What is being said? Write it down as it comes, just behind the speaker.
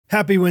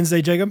Happy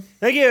Wednesday, Jacob.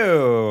 Thank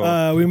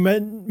you. We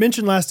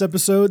mentioned last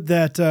episode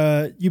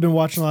that you've been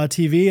watching a lot of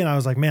TV, and I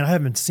was like, man, I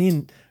haven't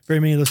seen very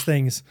many of those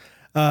things.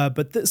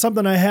 But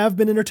something I have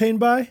been entertained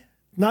by,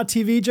 not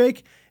TV,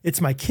 Jake, it's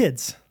my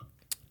kids.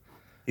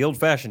 The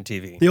old-fashioned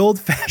TV. The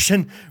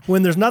old-fashioned,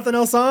 when there's nothing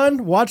else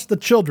on, watch the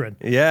children.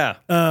 Yeah.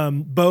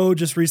 Bo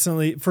just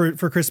recently,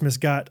 for Christmas,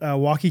 got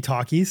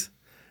walkie-talkies.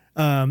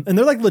 And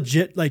they're like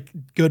legit, like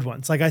good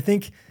ones. Like I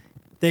think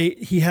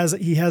he has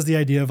the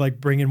idea of like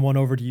bringing one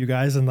over to you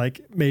guys and like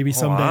maybe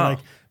someday like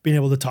being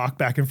able to talk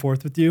back and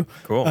forth with you.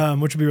 Cool.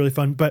 Which would be really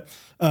fun. But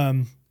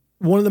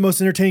one of the most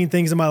entertaining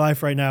things in my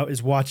life right now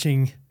is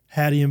watching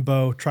Hattie and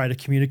Bo try to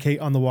communicate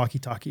on the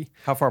walkie-talkie.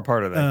 How far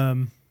apart are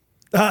they?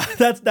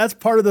 That's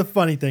part of the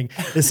funny thing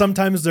is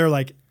sometimes they're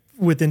like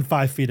within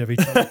 5 feet of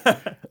each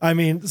other. I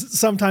mean,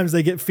 sometimes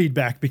they get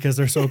feedback because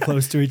they're so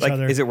close to each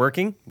other. Is it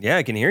working? Yeah,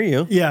 I can hear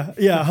you. Yeah,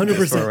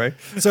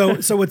 100%.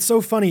 So what's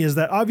so funny is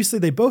that obviously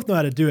they both know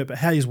how to do it, but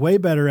Hattie's way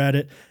better at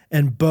it,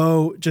 and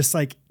Bo just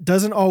like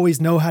doesn't always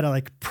know how to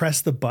like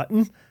press the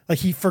button. Like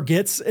he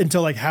forgets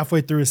until like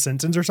halfway through his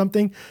sentence or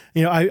something.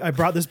 You know, I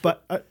brought this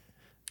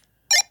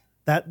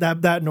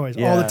that noise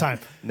all the time.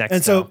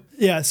 So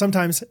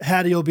sometimes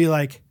Hattie will be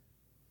like,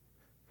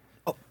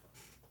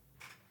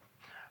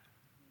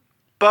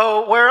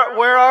 Bo,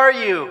 where are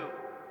you?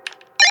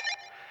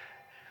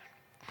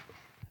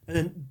 And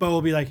then Bo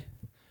will be like,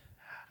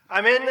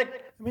 I'm in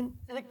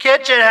the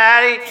kitchen,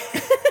 Hattie.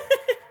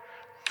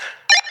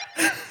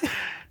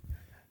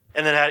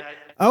 And then Hattie,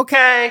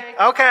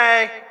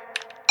 okay.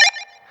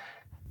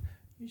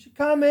 You should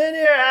come in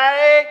here,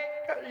 Hattie.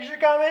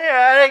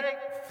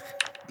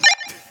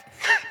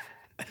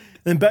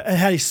 And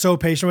Hattie's so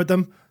patient with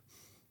them.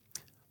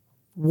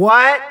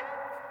 What?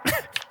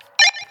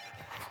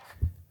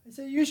 I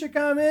said, you should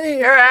come in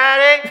here,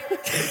 Hattie.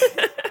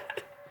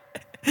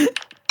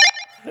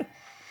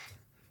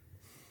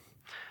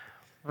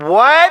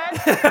 What?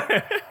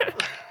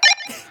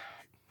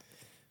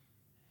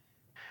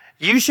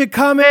 You should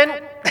come in.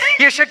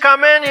 You should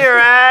come in here,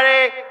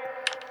 Hattie.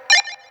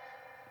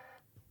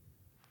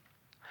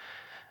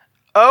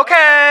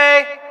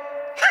 Okay.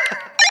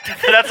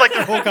 That's like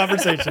the whole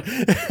conversation.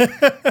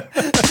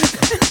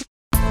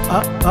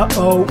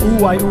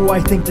 I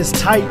think this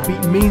tight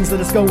beat means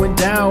that it's going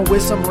down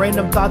with some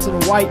random thoughts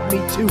and white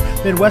meat too.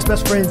 Midwest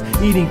best friends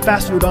eating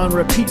fast food on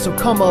repeat. So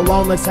come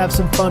along, let's have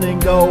some fun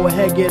and go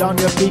ahead, get on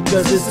your feet,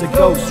 cause it's the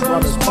Ghost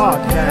Runners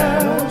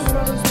Podcast.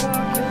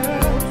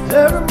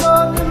 Every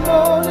Monday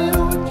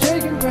morning with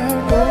Jake and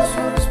Brad, Ghost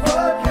Runners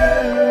Podcast.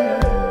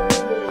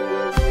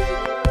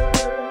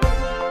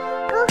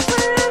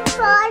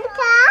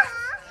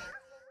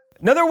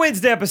 Another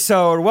Wednesday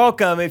episode.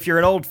 Welcome. If you're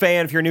an old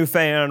fan, if you're a new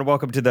fan,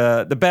 welcome to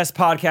the best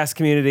podcast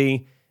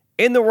community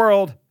in the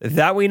world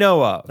that we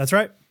know of. That's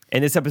right.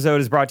 And this episode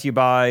is brought to you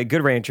by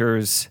Good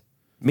Ranchers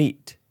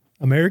Meat.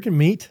 American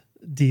meat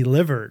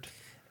delivered.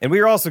 And we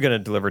are also going to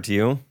deliver to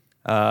you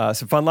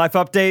some fun life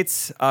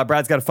updates.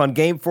 Brad's got a fun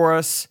game for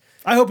us.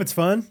 I hope it's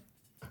fun.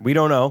 We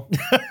don't know.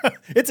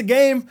 It's a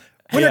game.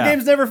 Winter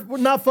game's never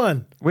not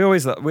fun. We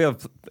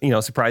have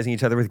surprising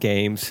each other with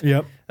games.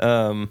 Yep.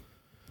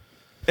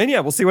 And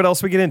yeah, we'll see what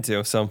else we get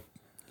into. So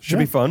should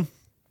be fun.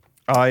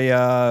 Win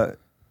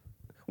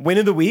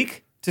of the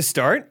week to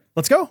start.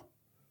 Let's go.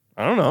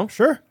 I don't know.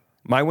 Sure.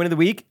 My win of the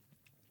week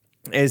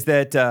is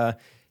that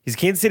he's a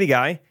Kansas City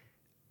guy.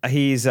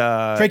 He's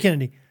Trey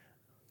Kennedy.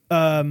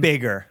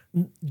 Bigger.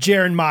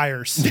 Jaron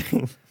Myers.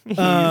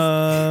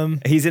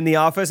 He's in The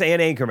Office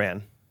and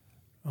Anchorman.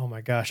 Oh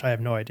my gosh, I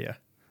have no idea.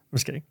 I'm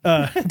just kidding.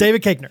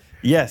 David Koechner.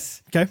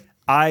 Yes. Okay.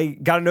 I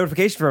got a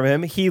notification from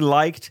him. He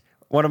liked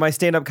one of my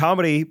stand-up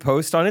comedy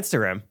posts on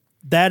Instagram.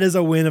 That is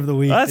a win of the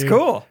week. That's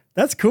cool.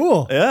 That's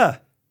cool. Yeah.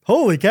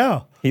 Holy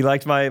cow. He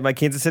liked my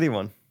Kansas City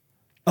one.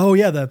 Oh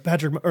yeah, the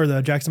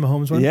Jackson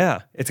Mahomes one.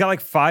 Yeah. It's got like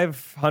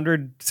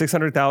 500,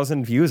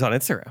 600,000 views on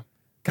Instagram.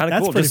 Kind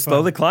of cool. Just fun.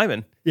 slowly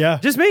climbing. Yeah.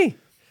 Just me.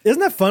 Isn't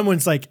that fun when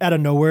it's like out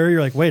of nowhere, you're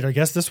like, wait, I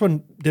guess this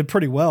one did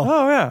pretty well.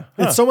 Oh yeah.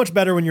 Huh. It's so much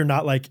better when you're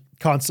not like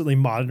constantly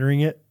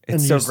monitoring it.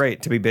 It's so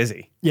great to be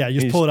busy. Yeah,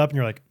 you just pull it up and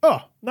you're like,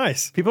 oh,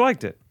 nice. People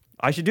liked it.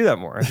 I should do that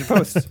more. I should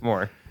post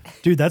more.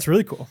 Dude, that's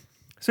really cool.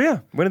 So yeah,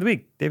 win of the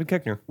week, David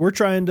Koechner. We're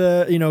trying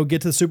to,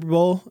 get to the Super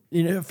Bowl,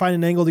 find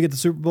an angle to get to the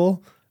Super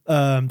Bowl.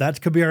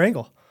 That could be our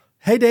angle.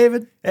 Hey,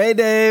 David. Hey,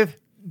 Dave.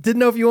 Didn't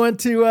know if you want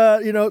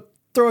to,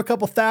 throw a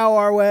couple thou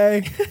our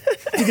way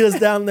to get us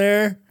down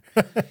there.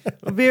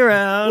 We'll be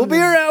around.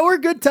 We're a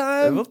good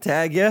time. We'll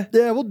tag you.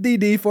 Yeah, we'll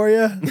DD for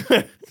you.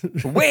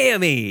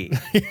 Whammy.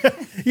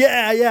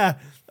 Yeah.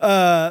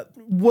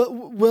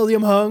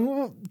 William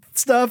Hung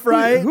stuff,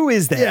 right? Who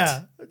is that?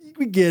 Yeah,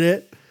 we get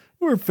it.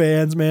 We're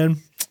fans, man.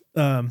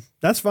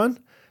 That's fun.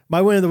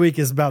 My win of the week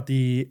is about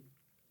the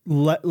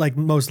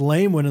most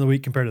lame win of the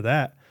week compared to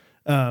that.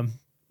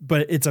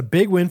 But it's a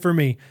big win for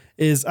me.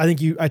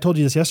 I told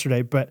you this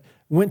yesterday, but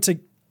went to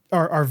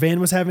our van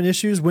was having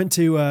issues. Went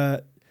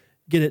to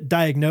get it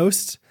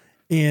diagnosed,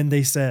 and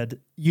they said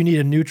you need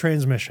a new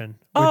transmission.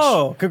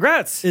 Oh,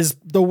 congrats. is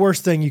the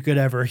worst thing you could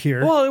ever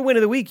hear. Well, the win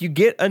of the week, you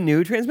get a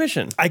new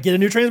transmission. I get a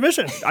new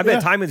transmission. I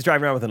bet Timon's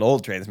driving around with an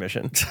old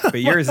transmission,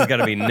 but yours is going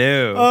to be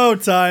new. Oh,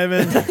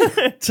 Timon.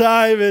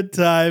 Timon.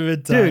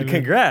 Dude,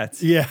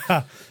 congrats.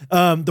 Yeah.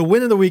 The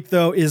win of the week,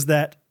 though, is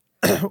that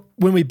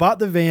when we bought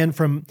the van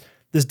from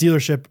this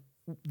dealership,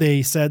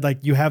 they said,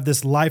 like, you have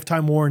this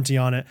lifetime warranty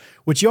on it,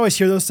 which you always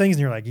hear those things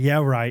and you're like, yeah,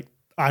 right.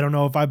 I don't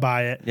know if I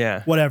buy it.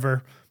 Yeah.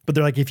 Whatever. But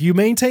they're like, if you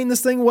maintain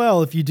this thing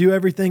well, if you do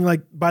everything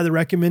like by the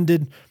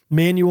recommended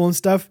manual and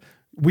stuff,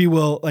 we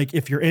will, like,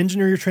 if your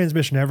engine or your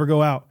transmission ever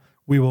go out,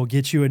 we will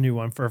get you a new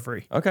one for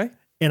free. Okay.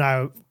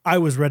 And I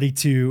was ready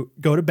to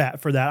go to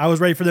bat for that. I was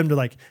ready for them to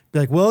like be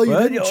like, well, you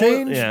didn't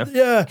change,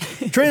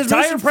 transmission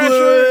Tire fluid.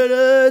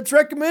 pressure. It's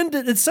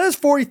recommended. It says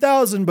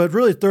 40,000, but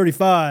really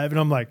 35. And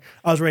I'm like,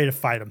 I was ready to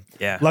fight them.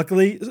 Yeah.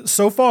 Luckily,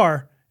 so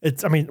far,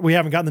 we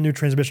haven't gotten the new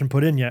transmission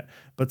put in yet,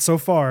 but so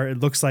far it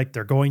looks like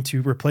they're going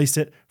to replace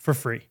it for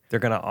free. They're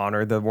going to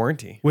honor the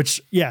warranty.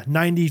 Which,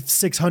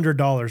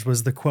 $9,600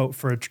 was the quote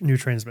for a new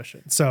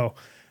transmission. So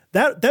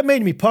that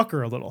made me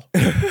pucker a little.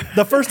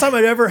 The first time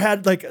I'd ever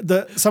had like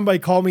somebody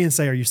call me and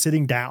say, "Are you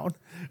sitting down?"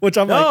 Which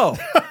I'm like,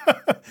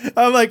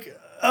 I'm like,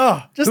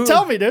 oh, just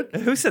tell me, dude.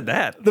 Who said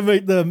that?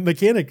 The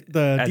mechanic,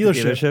 the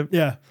dealership.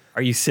 Yeah.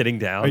 Are you sitting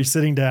down? Are you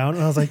sitting down?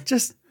 And I was like,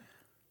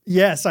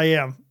 yes, I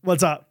am.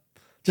 What's up?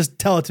 Just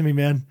tell it to me,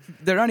 man.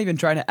 They're not even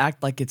trying to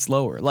act like it's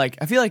lower. Like,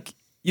 I feel like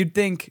you'd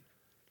think,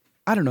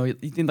 I don't know, you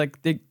think like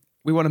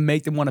we want to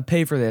make them want to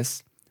pay for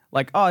this.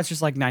 Like, oh, it's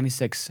just like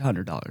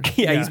 $9,600.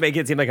 Yeah, he's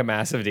making it seem like a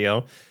massive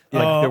deal.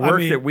 Like the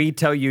work that we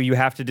tell you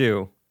have to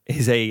do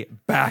is a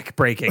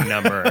back-breaking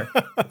number.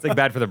 It's like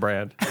bad for the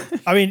brand.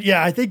 I mean,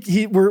 yeah, I think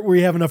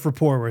we have enough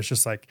rapport where it's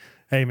just like,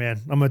 hey,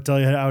 man, I'm going to tell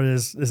you how it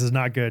is. This is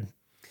not good.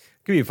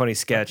 Could be a funny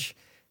sketch.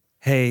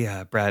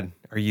 Hey, Brad,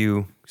 are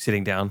you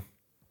sitting down?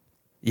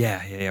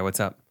 Yeah. What's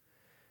up?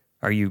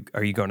 Are you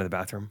going to the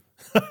bathroom?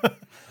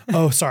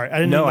 Oh, sorry. I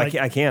didn't know. No,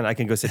 I can. I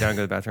can go sit down and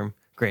go to the bathroom.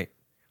 Great.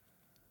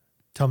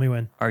 Tell me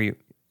when. Are you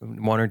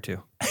 1 or 2?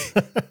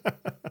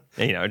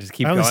 And, just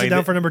keep I going. only sit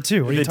down for number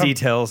 2. The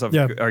details of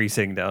are you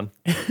sitting down?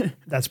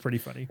 That's pretty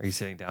funny. Are you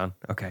sitting down?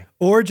 Okay.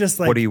 Or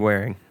just like, what are you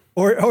wearing?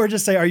 Or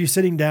just say, are you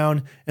sitting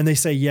down? And they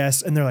say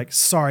yes. And they're like,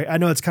 sorry, I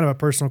know it's kind of a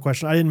personal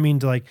question. I didn't mean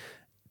to like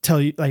tell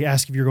you, like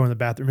ask if you're going to the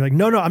bathroom. You're like,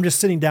 no, I'm just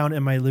sitting down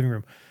in my living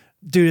room.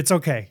 Dude, it's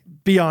okay.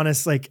 Be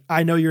honest. Like,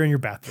 I know you're in your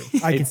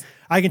bathroom.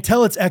 I can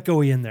tell it's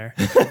echoey in there.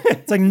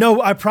 It's like,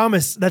 no, I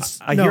promise.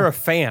 I hear a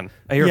fan.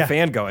 I hear a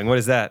fan going. What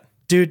is that?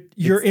 Dude,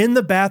 you're in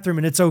the bathroom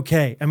and it's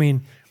okay. I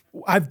mean,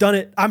 I've done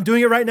it. I'm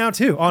doing it right now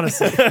too,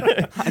 honestly.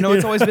 I know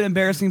it's always been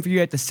embarrassing for you. You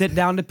have to sit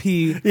down to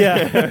pee.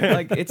 Yeah.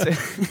 Like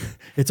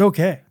it's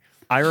okay.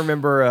 I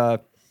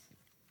remember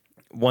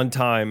one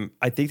time,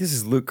 I think this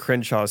is Luke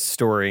Crenshaw's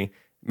story.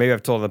 Maybe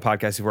I've told it on the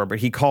podcast before, but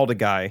he called a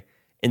guy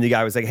and the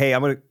guy was like, hey,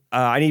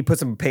 I need to put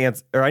some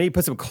pants or I need to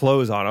put some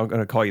clothes on. I'm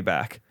going to call you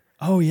back.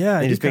 Oh yeah.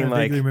 And I just kind of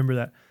like, remember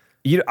that.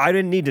 I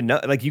didn't need to know.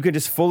 Like, you could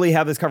just fully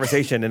have this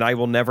conversation and I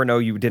will never know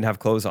you didn't have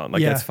clothes on.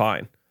 Like, that's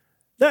fine.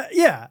 Or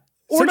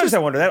sometimes I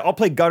wonder that. I'll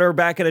play gutter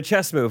back in a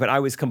chess move and I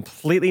was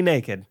completely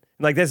naked.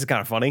 Like, this is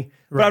kind of funny,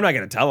 but I'm not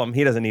going to tell him.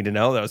 He doesn't need to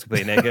know that I was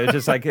completely naked. It's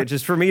just like, it's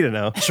just for me to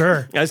know.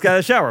 Sure. I just got out of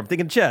the shower. I'm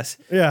thinking chess.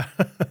 Yeah.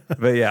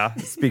 But yeah,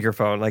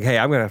 speakerphone. Like, hey,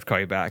 I'm going to have to call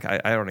you back.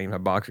 I don't even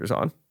have boxers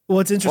on. Well,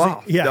 it's interesting.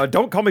 Wow. Yeah. No,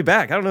 don't call me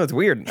back. I don't know. It's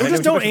weird. Or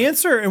just don't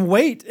answer and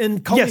wait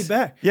and call me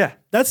back. Yeah.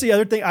 That's the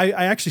other thing.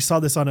 I actually saw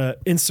this on a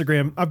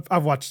Instagram.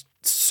 I've watched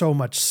so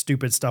much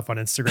stupid stuff on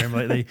Instagram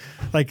lately.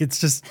 Like, it's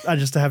just, I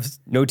just have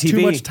no TV,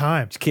 too much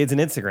time. Just kids and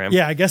Instagram.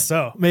 Yeah, I guess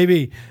so.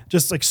 Maybe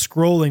just like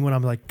scrolling when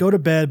I'm like, go to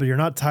bed, but you're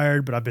not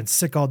tired, but I've been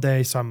sick all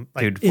day. So I'm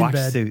like, dude, in watch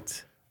bed.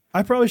 Suits.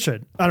 I probably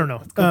should. I don't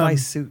know. Go buy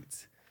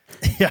Suits.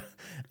 Yeah.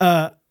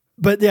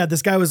 But yeah,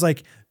 this guy was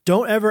like,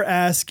 don't ever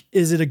ask,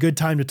 is it a good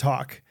time to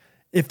talk?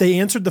 If they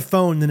answered the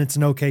phone, then it's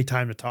an okay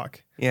time to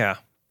talk. Yeah.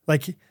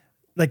 Like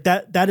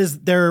that is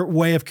their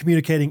way of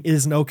communicating. It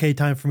is an okay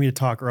time for me to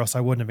talk, or else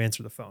I wouldn't have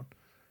answered the phone.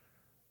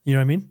 You know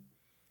what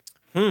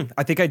I mean?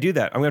 I think I do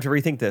that. I'm going to have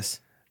to rethink this.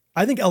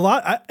 I think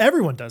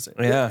everyone does it.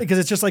 Yeah. Because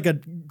it's just like a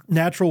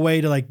natural way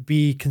to like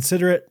be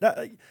considerate.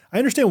 I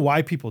understand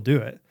why people do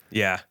it.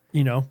 Yeah.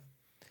 You know?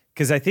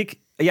 Because I think,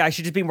 I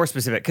should just be more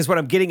specific. Because what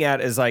I'm getting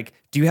at is like,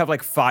 do you have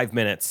like 5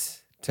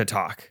 minutes to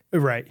talk?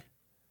 Right.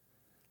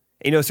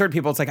 Certain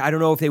people, it's like, I don't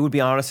know if they would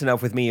be honest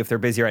enough with me if they're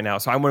busy right now.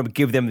 So I'm going to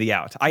give them the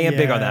out. I am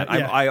big on that.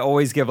 Yeah. I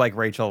always give like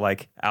Rachel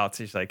like outs.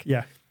 She's like,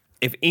 yeah,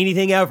 if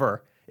anything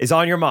ever is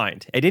on your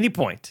mind at any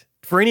point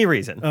for any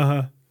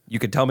reason, you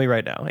could tell me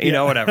right now. You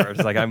know, whatever.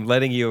 It's like, I'm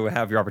letting you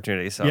have your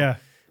opportunity. So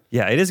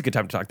yeah, it is a good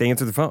time to talk. They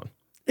answer the phone.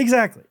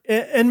 Exactly.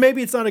 And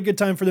maybe it's not a good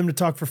time for them to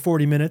talk for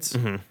 40 minutes.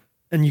 Mm-hmm.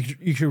 And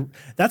you should,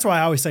 that's why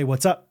I always say,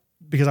 what's up?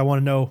 Because I want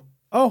to know,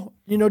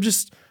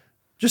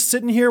 just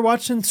sitting here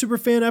watching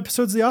Superfan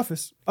episodes of The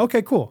Office.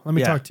 Okay, cool. Let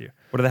me talk to you.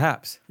 What are the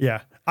haps?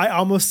 Yeah. I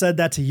almost said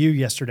that to you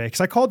yesterday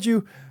because I called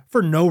you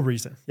for no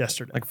reason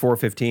yesterday. Like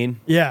 4:15?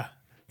 Yeah.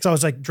 Because I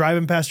was like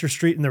driving past your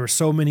street and there were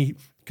so many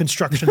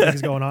construction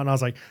things going on. I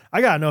was like,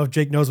 I gotta know if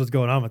Jake knows what's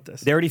going on with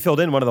this. They already filled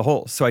in one of the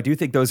holes, so I do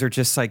think those are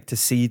just like to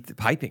see the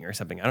piping or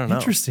something. I don't know.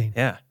 Interesting.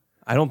 Yeah,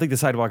 I don't think the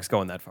sidewalk's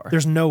going that far.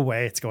 There's no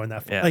way it's going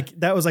that far. Yeah. Like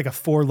that was like a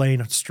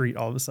 4-lane street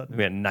all of a sudden. I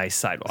mean, a nice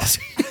sidewalk,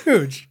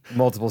 Huge.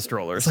 multiple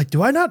strollers. It's like,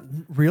 do I not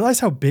realize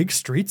how big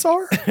streets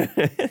are?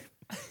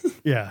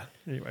 Yeah.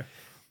 Anyway.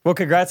 Well,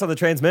 congrats on the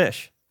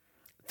transmish.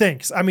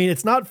 Thanks. I mean,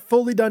 it's not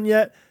fully done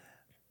yet,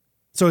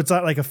 so it's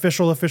not like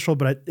official,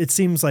 but it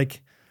seems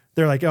like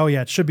they're like, oh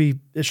yeah, it should be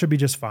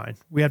just fine.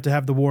 We have to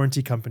have the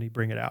warranty company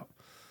bring it out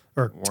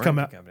or come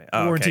out.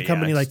 Warranty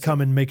company like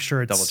come and make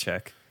sure it's double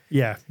check.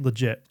 Yeah,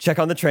 legit. Check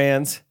on the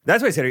trans.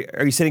 That's what I said.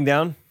 Are you sitting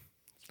down?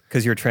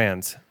 Because you're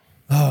trans.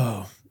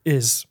 Oh,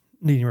 is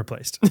needing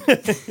replaced.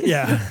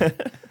 Yeah.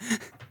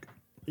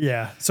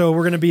 Yeah. So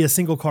we're gonna be a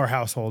single car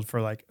household for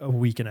like a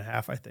week and a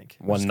half, I think.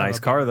 One nice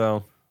car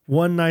though.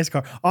 One nice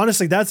car.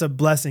 Honestly, that's a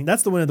blessing.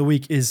 That's the win of the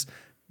week is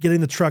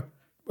getting the truck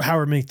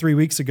however many 3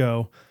 weeks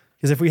ago.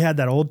 Because if we had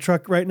that old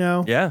truck right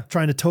now,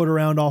 trying to tote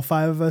around all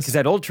 5 of us. Because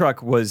that old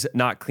truck was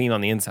not clean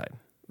on the inside.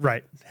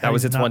 Right. That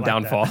was its one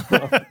downfall.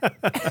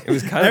 It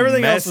was kind of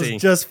everything messy. Else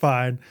was just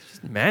fine.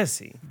 Just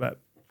messy. But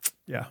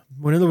yeah,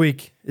 win of the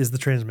week is the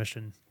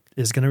transmission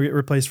is going to get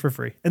replaced for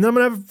free. And then I'm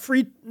going to have a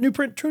free new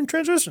print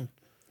transmission.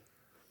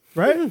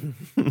 Right?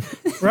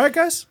 Right,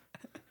 guys?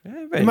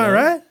 Am I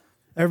right?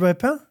 Everybody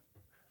pound?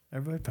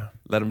 Everybody pound.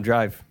 Let them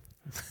drive.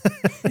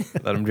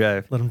 Let them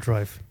drive. Let them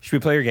drive. Should we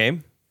play your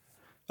game?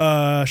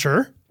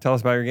 Sure. Tell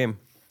us about your game.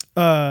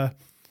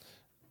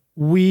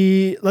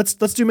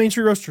 Let's do Main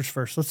Street Roasters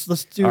first.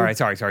 Let's do. All right.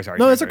 Sorry.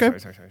 No, that's okay.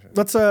 Sorry.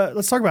 Let's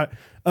talk about it.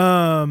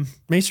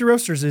 Main Street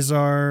Roasters is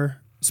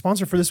our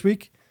sponsor for this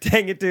week.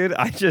 Dang it, dude!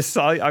 I just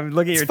saw. I'm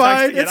looking at your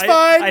text. It's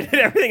fine. I did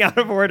everything out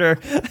of order.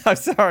 I'm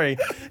sorry.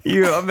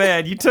 You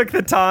took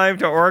the time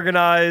to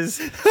organize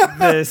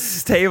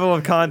this table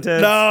of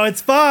contents. No,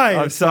 it's fine.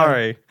 I'm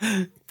sorry.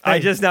 Hey, I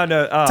just now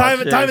know. Oh,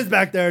 time is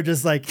back there,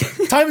 just like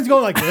time is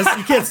going like this.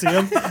 You can't see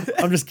him.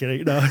 I'm just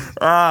kidding. No.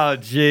 Oh,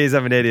 jeez,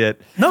 I'm an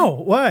idiot. No,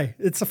 why?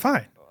 It's a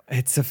fine.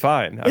 It's a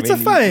fine. It's a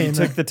fine. You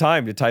took the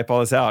time to type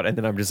all this out, and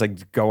then I'm just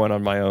like going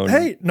on my own.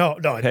 Hey, no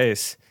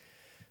pace.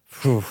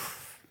 Whew.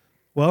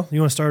 Well, you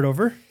want to start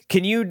over?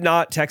 Can you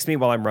not text me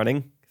while I'm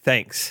running?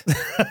 Thanks.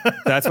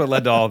 That's what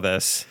led to all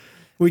this.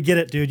 We get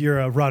it, dude. You're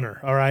a runner,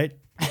 all right?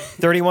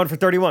 31 for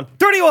 31.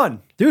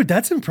 31! Dude,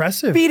 that's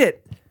impressive. Beat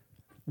it.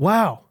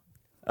 Wow.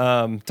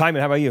 Timon,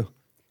 how about you?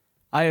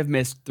 I have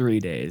missed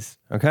 3 days.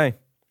 Okay.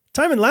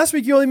 Timon, last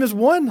week you only missed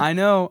 1. I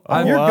know.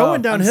 You're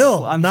going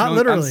downhill. I'm not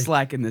literally. I'm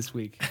slacking this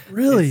week.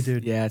 Really,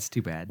 dude? Yeah, it's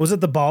too bad. Was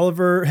it the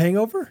Bolivar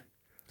hangover?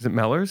 Is it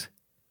Mellors?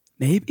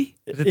 Maybe.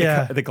 Is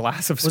it the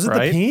glass of Sprite? Was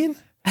it the peen?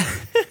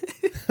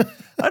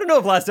 I don't know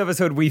if last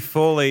episode we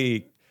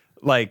fully,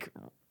 I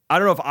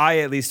don't know if I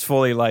at least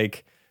fully,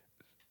 what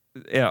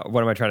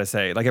am I trying to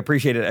say?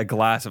 Appreciated a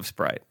glass of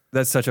Sprite.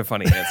 That's such a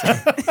funny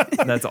answer.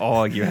 That's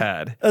all you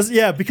had.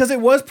 Yeah, because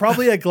it was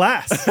probably a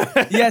glass.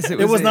 Yes,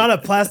 it was not a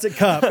plastic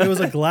cup. It was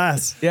a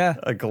glass. Yeah.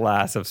 A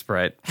glass of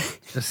Sprite.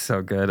 Just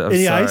so good. I'm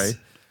Any sorry. ice?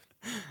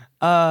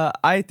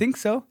 I think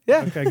so.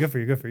 Yeah. Okay, good for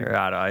you. You're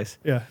out of ice.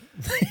 Yeah.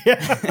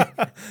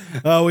 Yeah.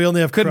 Oh, we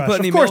only have couldn't Crush. put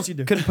any of course milk. you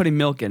do. Couldn't put any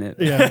milk in it.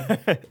 Yeah.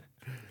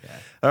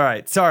 All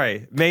right.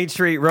 Sorry. Main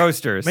Street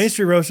Roasters. Main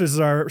Street Roasters is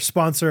our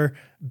sponsor.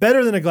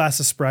 Better than a glass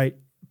of Sprite.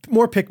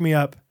 More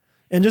pick-me-up.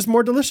 And just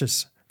more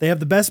delicious. They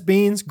have the best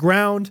beans,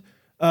 ground,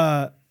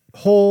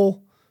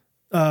 whole,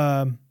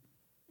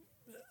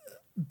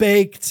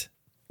 baked,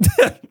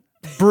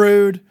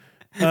 brewed.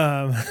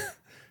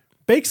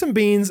 Bake some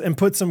beans and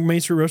put some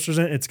Main Street Roasters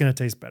in it. It's going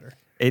to taste better.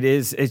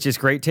 It's just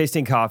great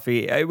tasting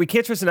coffee. We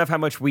can't stress enough how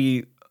much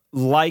we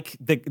like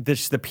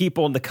the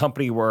people and the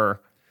company we're,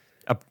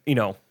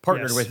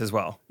 partnered with as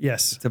well.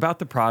 Yes. It's about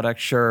the product,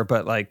 sure,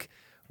 but Brad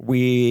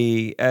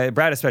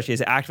especially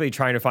is actually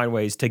trying to find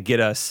ways to get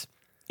us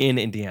in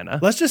Indiana.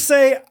 Let's just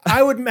say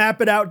I would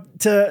map it out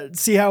to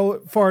see how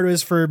far it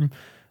is from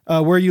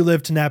where you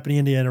live to Napanee,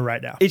 Indiana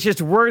right now. It's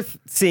just worth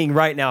seeing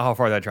right now how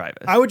far that drive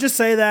is. I would just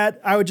say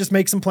that. I would just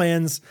make some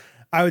plans.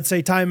 I would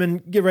say, Timon,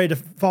 get ready to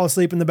fall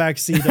asleep in the back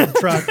seat of the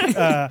truck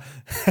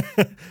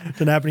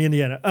to Napanee,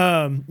 Indiana.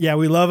 Yeah,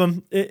 we love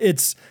them.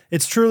 It's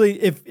truly,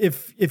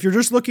 if you're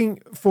just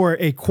looking for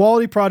a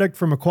quality product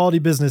from a quality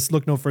business,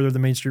 look no further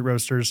than Main Street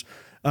Roasters.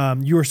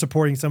 You are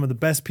supporting some of the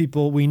best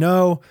people we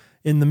know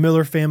in the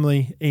Miller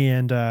family.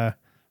 And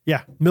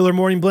Miller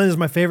Morning Blend is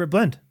my favorite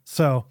blend.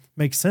 So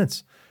makes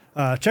sense.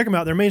 Check them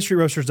out. They're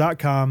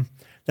mainstreetroasters.com.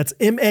 That's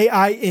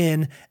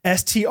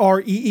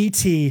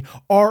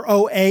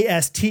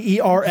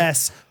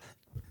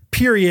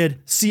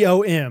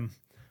MAINSTREETROASTERS.com.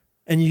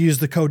 And you use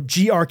the code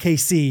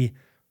GRKC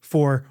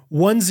for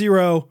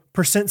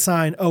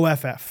 10%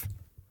 OFF.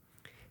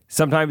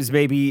 Sometimes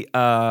maybe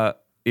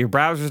your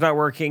browser's not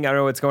working. I don't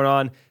know what's going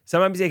on.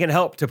 Sometimes they can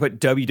help to put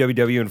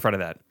www in front of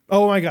that.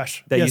 Oh my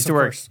gosh. That used to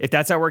work. Course. If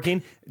that's not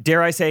working,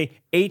 dare I say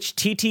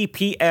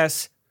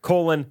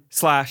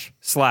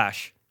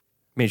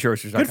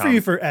https://mainstreeroasters.com. Good for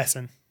you for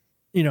S'ing.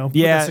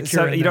 Yeah,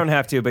 so you don't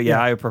have to, but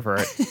I prefer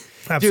it.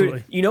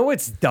 Absolutely. Dude, you know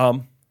what's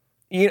dumb?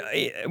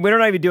 we're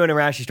not even doing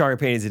irrationally strong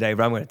opinions today,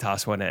 but I'm going to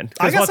toss one in.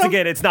 Because once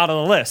again, it's not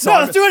on the list. So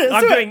let's do it.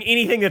 I'm doing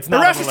anything that's not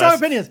on the list. Irrationally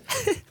strong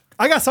opinions.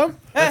 I got some.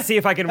 Let's see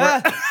if I can.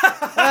 Tyler's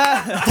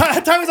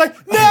like,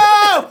 no,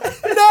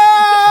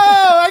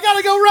 I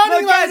gotta go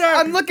running later.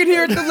 I'm looking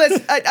here at the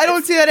list. I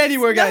don't see that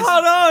anywhere, guys.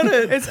 Not on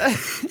it.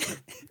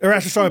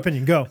 Irrational strong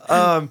opinion. Go.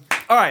 All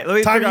right, let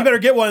me. Tyler, you better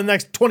get one in the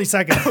next 20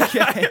 seconds.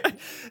 Okay.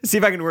 See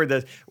if I can word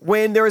this.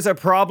 When there is a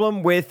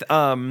problem with,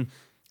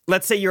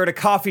 let's say you're at a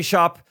coffee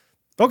shop.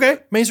 Okay,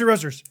 Main Street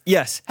Roasters.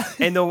 Yes,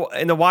 and the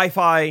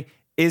Wi-Fi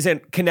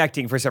isn't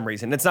connecting for some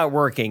reason. It's not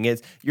working.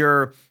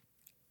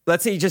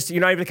 Let's say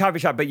you're not even a coffee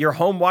shop, but your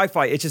home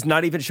Wi-Fi, it's just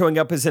not even showing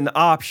up as an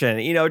option.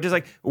 Just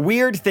like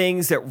weird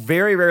things that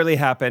very rarely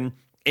happen,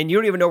 and you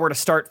don't even know where to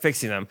start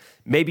fixing them.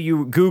 Maybe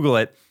you Google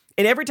it,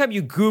 and every time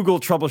you Google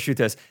troubleshoot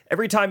this,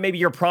 every time maybe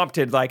you're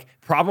prompted like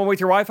problem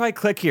with your Wi-Fi,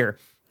 click here.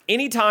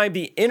 Anytime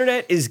the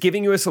internet is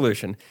giving you a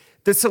solution,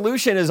 the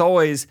solution is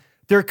always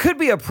there could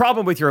be a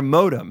problem with your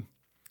modem.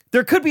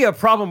 There could be a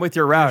problem with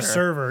your router. Your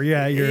server,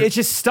 yeah. It's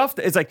just stuff.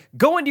 It's like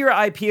go into your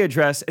IP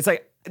address. It's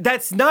like.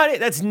 That's not it.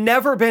 That's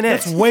never been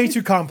it. That's way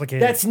too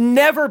complicated. That's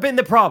never been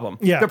the problem.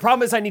 Yeah. The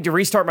problem is I need to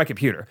restart my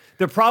computer.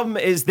 The problem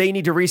is they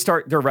need to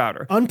restart their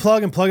router.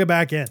 Unplug and plug it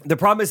back in. The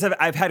problem is that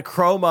I've had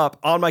Chrome up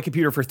on my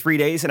computer for 3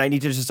 days and I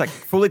need to just like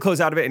fully close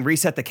out of it and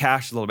reset the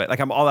cache a little bit. Like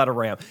I'm all out of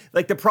RAM.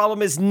 Like the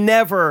problem is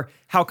never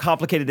how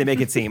complicated they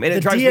make it seem. And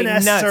it drives me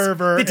nuts.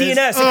 Server the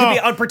DNS, it could be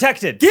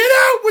unprotected. Get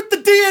out with the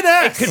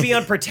DNS. It could be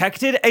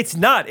unprotected. It's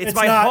not. It's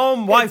my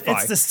home Wi-Fi.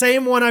 It's the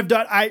same one I've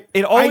done.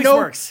 It always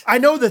works. I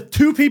know the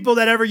 2 people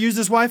that ever use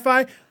this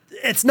Wi-Fi.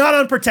 It's not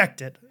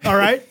unprotected. All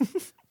right.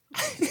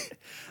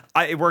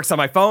 It works on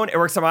my phone. It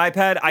works on my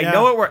iPad. I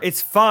know it works.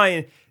 It's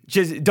fine.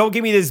 Just don't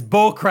give me this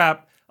bull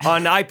crap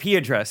on IP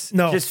address.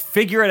 No. Just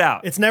figure it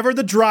out. It's never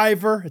the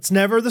driver. It's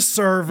never the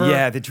server.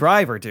 Yeah, the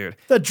driver, dude.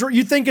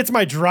 You think it's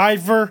my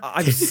driver?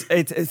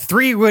 It's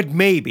 3 would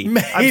maybe.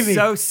 Maybe. I'm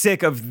so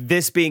sick of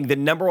this being the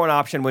number one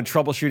option when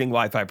troubleshooting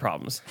Wi-Fi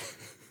problems.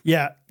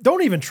 Yeah,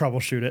 don't even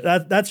troubleshoot it.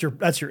 That's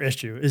your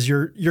issue. Is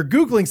you're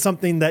Googling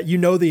something that you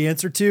know the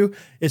answer to.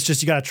 It's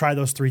just you got to try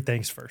those 3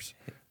 things first.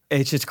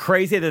 It's just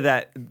crazy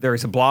that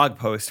there's a blog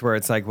post where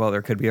it's like, well,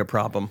 there could be a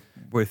problem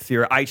with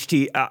your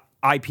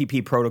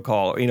IPP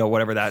protocol,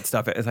 whatever that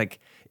stuff is. It's like,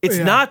 it's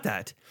not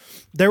that.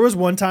 There was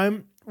one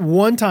time,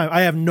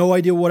 I have no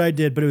idea what I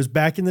did, but it was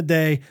back in the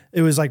day.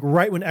 It was like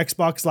right when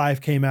Xbox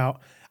Live came out.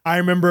 I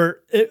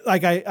remember it,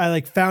 like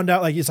I found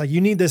out like, it's like,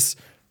 you need this,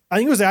 I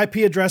think it was the IP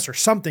address or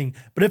something,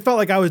 but it felt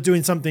like I was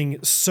doing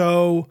something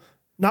so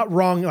not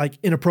wrong, like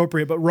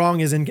inappropriate, but wrong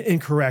is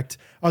incorrect.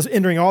 I was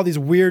entering all these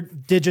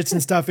weird digits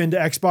and stuff into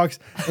Xbox,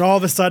 and all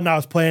of a sudden I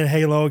was playing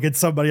Halo against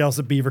somebody else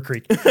at Beaver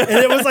Creek. And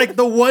it was like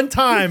the one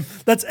time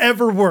that's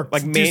ever worked.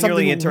 Like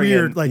manually entering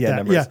weird like that.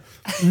 Numbers.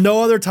 Yeah.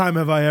 No other time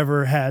have I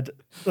ever had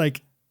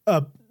like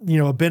a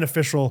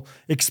beneficial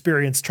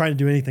experience trying to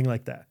do anything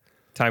like that.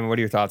 Timon, what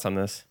are your thoughts on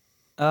this?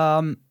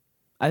 I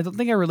don't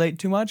think I relate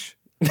too much,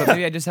 but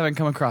maybe I just haven't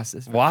come across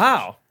this.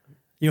 Wow.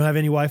 You don't have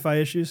any Wi-Fi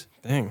issues?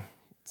 Dang.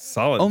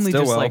 Solid. Only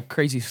still just like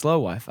crazy slow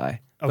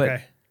Wi-Fi.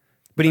 Okay.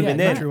 But even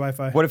then, true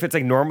Wi-Fi. What if it's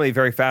like normally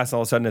very fast and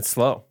all of a sudden it's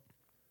slow?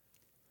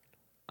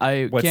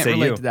 I can't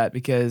relate to that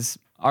because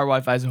our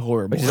Wi-Fi is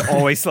horrible. Which is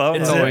always slow?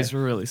 It's always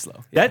really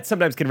slow. Yeah. That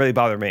sometimes can really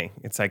bother me.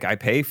 It's like I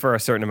pay for a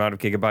certain amount of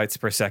gigabytes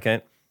per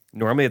second.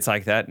 Normally it's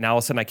like that. Now all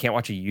of a sudden I can't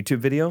watch a YouTube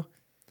video.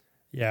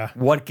 Yeah.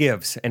 What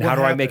gives? And how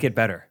do I make it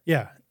better?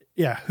 Yeah.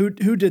 Yeah. Who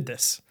did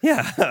this?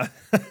 Yeah.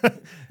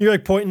 You're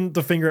like pointing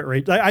the finger at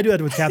Ray. I do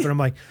that with Catherine. I'm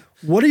like,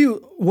 what are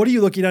you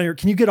looking down here?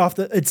 Can you get off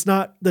it's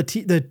not the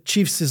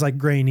Chiefs is like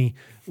grainy.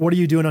 What are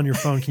you doing on your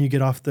phone? Can you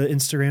get off the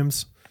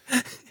Instagrams?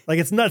 Like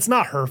it's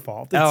not her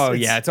fault.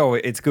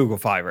 It's Google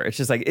Fiber. It's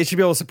just like it should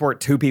be able to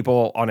support 2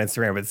 people on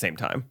Instagram at the same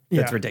time.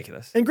 That's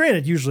ridiculous. And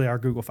granted, usually our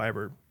Google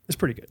Fiber is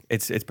pretty good.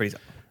 It's pretty.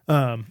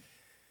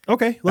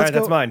 Okay, let's go.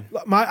 That's mine.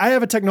 I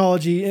have a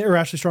technology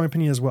irrationally strong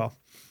opinion as well.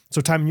 So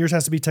Timon, yours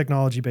has to be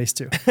technology based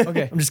too.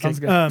 Okay, I'm just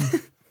kidding.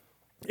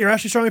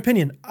 Irrationally strong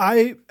opinion.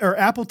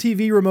 Apple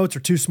TV remotes are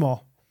too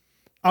small.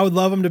 I would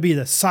love them to be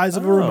the size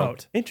of a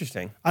remote.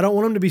 Interesting. I don't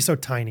want them to be so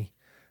tiny.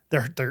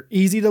 They're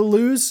easy to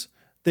lose.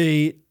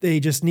 They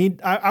just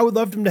need. I would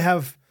love them to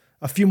have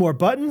a few more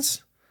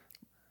buttons.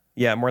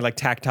 Yeah, more like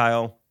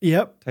tactile.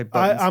 Yep. Type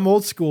buttons. I'm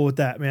old school with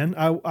that, man.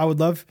 I would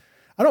love.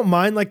 I don't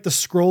mind like the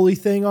scrolly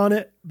thing on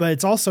it, but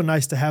it's also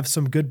nice to have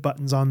some good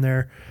buttons on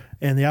there.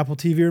 And the Apple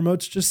TV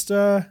remote's just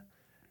who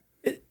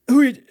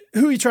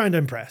are you trying to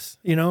impress?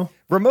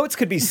 Remotes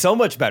could be so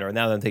much better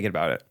now that I'm thinking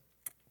about it.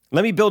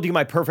 Let me build you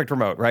my perfect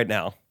remote right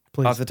now,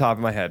 please, off the top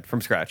of my head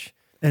from scratch.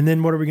 And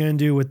then what are we going to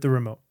do with the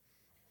remote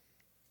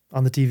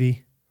on the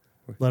TV?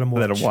 Let them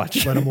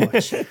watch. Let them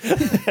watch. We're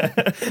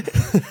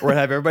gonna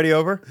have everybody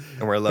over,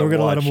 and we're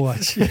gonna let them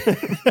watch.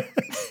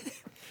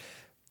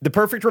 The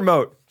perfect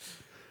remote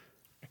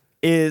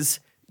is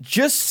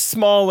just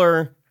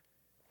smaller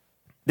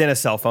than a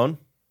cell phone.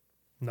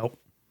 Nope.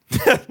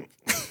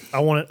 I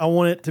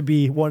want it to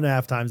be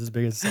 1.5 times as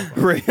big as a cell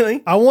phone.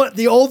 Really? I want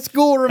the old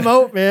school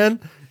remote,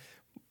 man.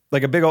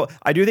 Like a big old.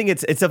 I do think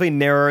it's definitely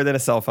narrower than a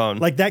cell phone.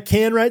 Like that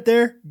can right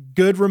there,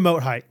 good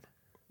remote height.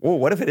 Whoa,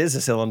 what if it is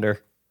a cylinder?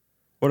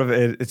 What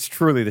if it's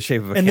truly the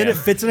shape of a can? And then it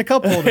fits in a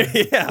cup holder.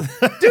 Yeah.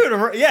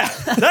 Dude, yeah,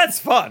 that's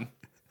fun.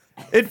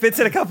 It fits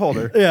in a cup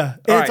holder. Yeah.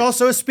 And it's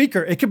also a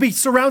speaker. It could be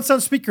surround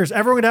sound speakers.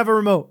 Everyone would have a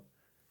remote.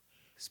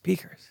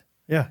 Speakers.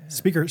 Yeah.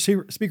 Speaker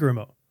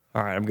remote.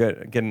 All right, I'm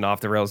good. Getting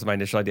off the rails of my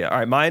initial idea. All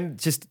right, mine,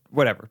 just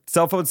whatever.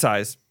 Cell phone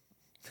size.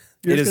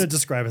 You're just going to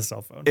describe a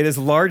cell phone. It is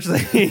largely...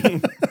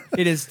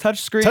 It is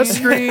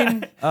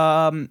touchscreen.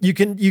 You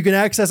can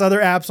access other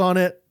apps on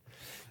it.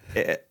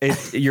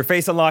 Your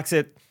face unlocks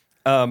it.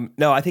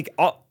 No, I think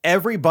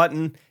every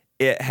button,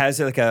 it has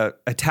like a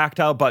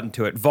tactile button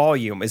to it.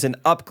 Volume is an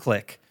up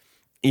click.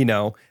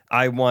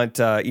 I want,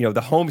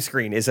 the home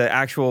screen is an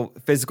actual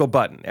physical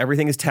button.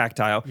 Everything is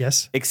tactile.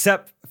 Yes.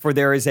 Except for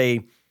there is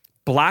a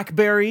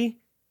BlackBerry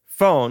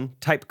phone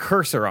type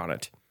cursor on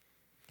it.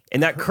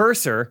 And that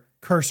cursor.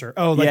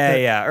 Oh, like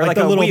or like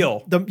a little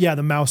wheel.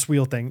 The mouse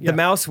wheel thing. Yeah. The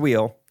mouse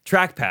wheel,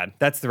 trackpad.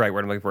 That's the right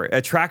word I'm looking for.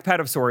 A trackpad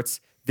of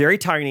sorts, very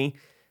tiny,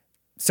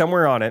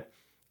 somewhere on it.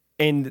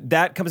 And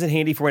that comes in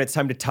handy for when it's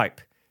time to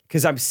type.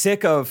 Because I'm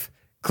sick of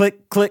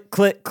click, click,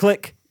 click,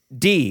 click,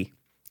 D.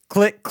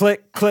 Click,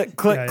 click, click,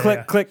 click,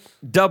 click, click,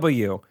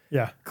 W.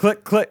 Yeah.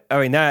 Click, click.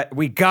 I mean,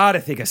 we got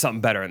to think of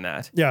something better than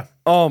that. Yeah.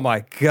 Oh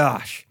my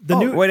gosh.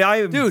 Dude,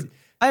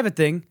 I have a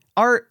thing.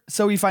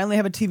 So we finally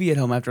have a TV at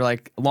home after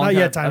like a long time. Not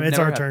yet, time. It's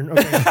our turn.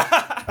 Okay.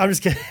 I'm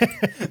just kidding.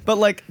 But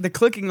like the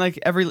clicking, like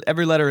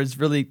every letter is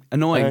really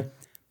annoying. Okay.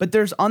 But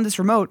there's on this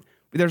remote,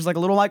 there's like a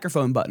little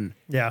microphone button.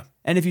 Yeah.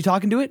 And if you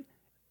talk into it,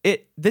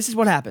 this is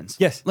what happens.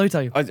 Yes. Let me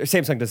tell you.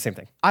 Samsung does the same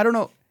thing. I don't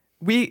know.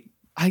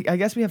 I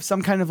guess we have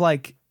some kind of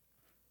like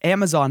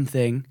Amazon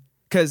thing,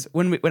 because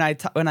when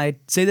I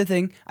say the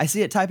thing, I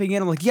see it typing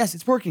in. I'm like, yes,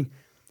 it's working.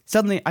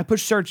 Suddenly, I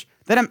push search.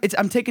 Then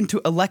I'm taken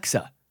to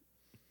Alexa.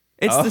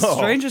 It's the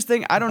strangest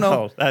thing. I don't know.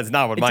 Oh, that's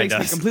not what mine does. It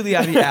takes me completely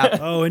out of the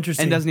app. Oh,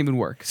 interesting. And doesn't even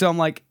work. So I'm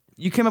like,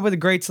 you came up with a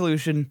great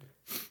solution,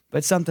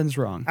 but something's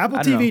wrong. Apple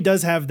TV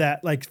does have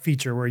that like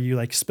feature where you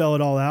like spell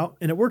it all out,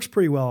 and it works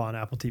pretty well on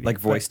Apple TV. Like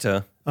voice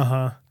to.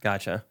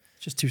 Gotcha.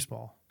 It's just too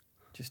small.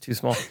 Just too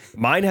small.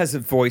 Mine has a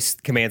voice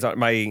commands on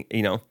my,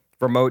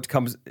 remote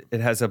comes. It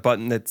has a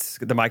button that's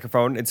the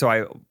microphone, and so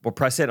I will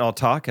press it and I'll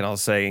talk and I'll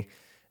say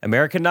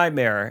American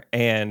Nightmare,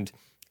 and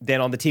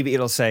then on the TV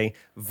it'll say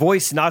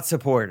voice not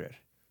supported.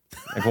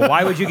 Like, well,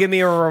 why would you give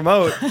me a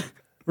remote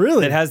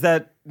really that has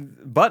that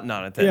button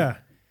on it then? Yeah.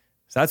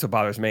 So that's what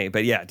bothers me.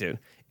 But yeah, dude,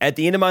 at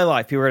the end of my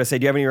life, people are going to say,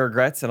 do you have any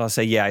regrets? And I'll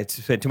say, yeah, I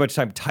spent too much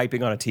time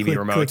typing on a TV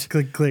remote.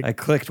 Click. I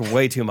clicked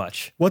way too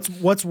much. What's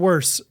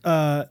worse?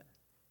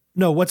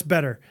 What's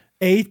better?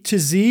 A to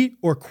Z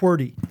or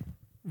QWERTY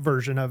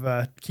version of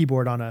a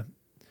keyboard on a...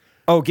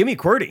 Oh, give me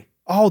QWERTY.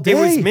 All day. It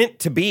was meant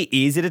to be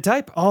easy to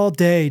type. All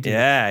day, dude.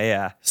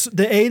 Yeah. So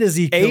the A to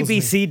Z kills A, B,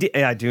 C, D.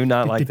 I do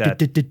not like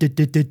that.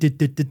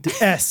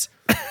 S.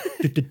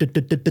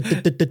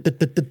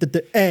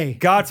 A.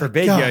 God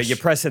forbid you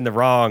press in the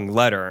wrong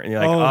letter. And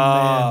you're like,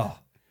 man.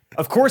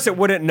 Of course it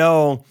wouldn't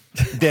know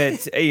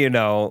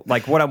that,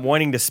 like what I'm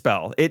wanting to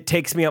spell. It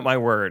takes me up my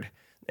word.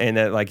 And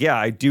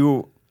I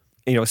do,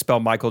 spell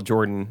Michael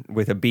Jordan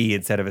with a B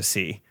instead of a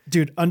C.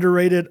 Dude,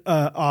 underrated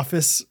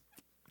office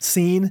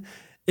scene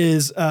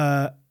is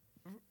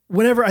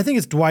whenever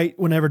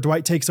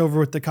Dwight takes over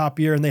with the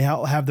copier and they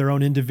have their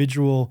own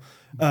individual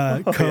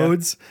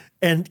codes,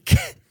 and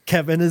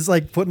Kevin is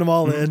like putting them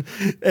all in,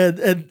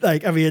 and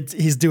like, I mean,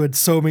 he's doing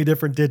so many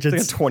different digits.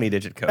 It's like a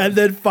 20-digit code. And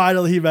then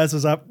finally he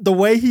messes up. The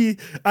way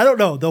I don't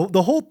know,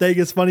 the whole thing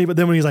is funny, but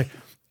then when he's like,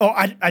 oh,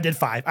 I did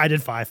 5,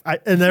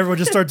 and everyone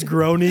just starts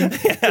groaning.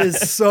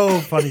 It's so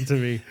funny to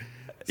me.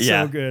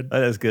 So good.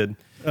 That is good.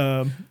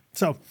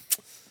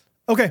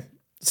 Okay.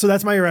 So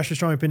that's my irrationally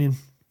strong opinion.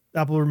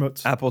 Apple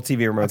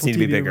TV remotes need to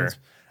be bigger.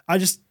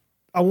 Remotes.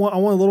 I want a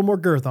little more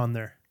girth on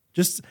there.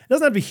 Just, it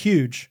doesn't have to be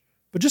huge,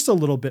 but just a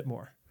little bit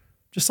more.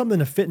 Just something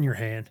to fit in your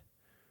hand.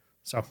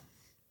 So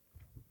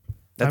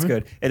that's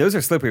good. And those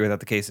are slippery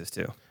without the cases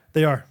too.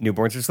 They are.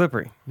 Newborns are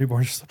slippery.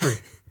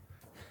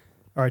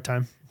 All right,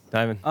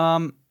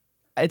 Diamond.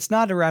 It's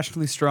not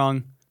irrationally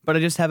strong, but I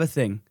just have a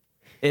thing.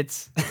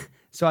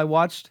 So I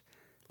watched.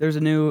 There's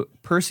a new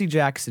Percy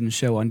Jackson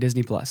show on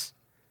Disney Plus.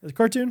 The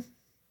cartoon.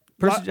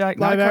 Percy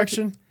Jackson live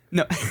action.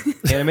 No,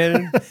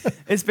 animated.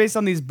 It's based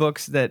on these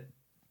books that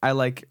I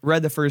like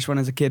read the first one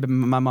as a kid, but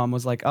my mom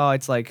was like, "Oh,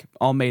 it's like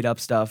all made up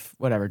stuff.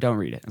 Whatever, don't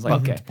read it." I was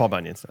like, "Okay." Paul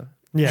Bunyan stuff.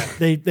 Yeah,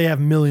 they have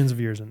millions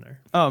of years in there.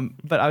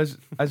 But I was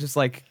just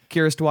like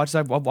curious to watch. So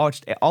I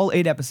watched all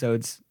 8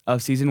 episodes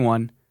of season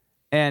 1,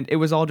 and it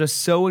was all just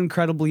so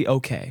incredibly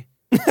okay.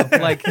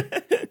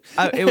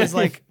 It was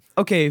like,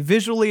 okay,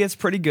 visually it's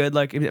pretty good,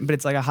 but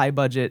it's like a high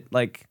budget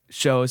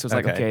show, so it's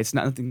like okay, it's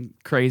not nothing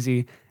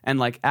crazy, and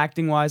like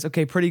acting wise,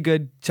 okay, pretty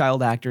good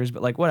child actors,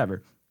 but like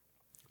whatever.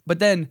 But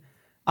then,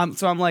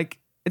 so I'm like,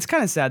 it's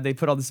kind of sad they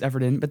put all this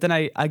effort in, but then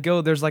I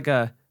go, there's like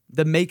the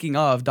making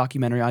of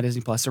documentary on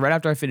Disney Plus. So right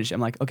after I finish, I'm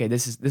like, okay,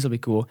 this will be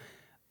cool.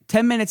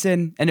 10 minutes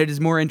in, and it is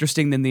more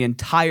interesting than the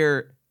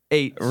entire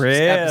 8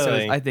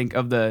 episodes, I think,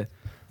 of the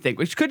thing,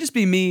 which could just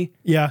be me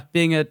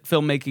being a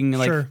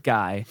filmmaking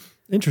guy.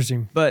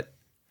 Interesting. But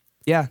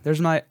yeah, there's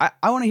my,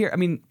 I want to hear, I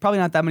mean, probably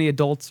not that many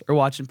adults are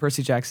watching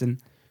Percy Jackson,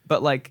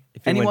 but like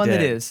anyone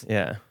that is,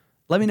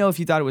 let me know if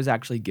you thought it was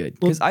actually good.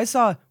 Because I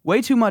saw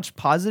way too much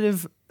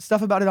positive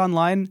stuff about it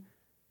online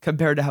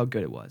compared to how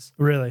good it was.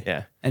 Really?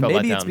 Yeah. And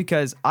maybe it's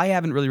because I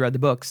haven't really read the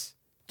books.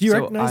 Do you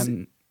recognize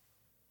it?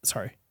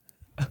 Sorry.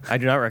 I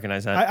do not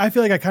recognize that. I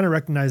feel like I kind of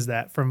recognize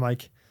that from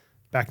like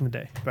back in the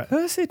day. But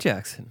Percy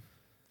Jackson.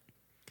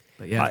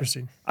 But yeah.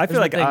 Interesting. I feel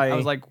like I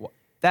was like,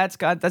 that's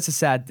a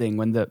sad thing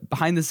when the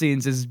behind the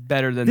scenes is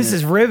better than this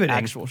is riveting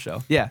actual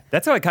show. Yeah.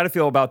 That's how I kind of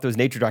feel about those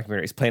nature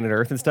documentaries, Planet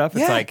Earth and stuff.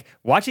 It's like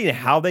watching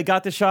how they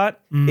got the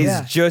shot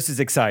is just as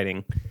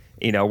exciting.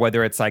 You know,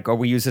 whether it's like, oh,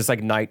 we use this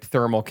like night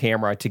thermal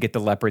camera to get the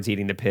leopards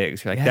eating the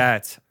pigs. You're like,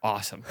 that's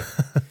awesome.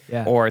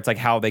 Or it's like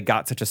how they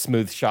got such a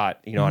smooth shot,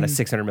 you know, on a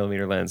 600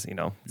 millimeter lens. You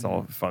know, it's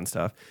all fun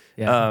stuff.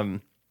 Yeah.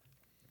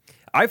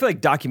 I feel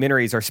like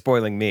documentaries are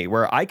spoiling me,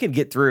 where I can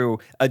get through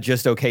a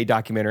just okay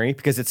documentary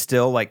because it's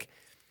still like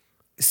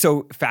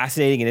so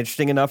fascinating and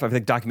interesting enough. I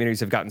think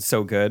documentaries have gotten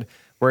so good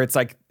where it's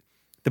like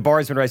the bar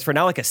has been raised for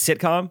now, like a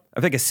sitcom.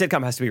 I think a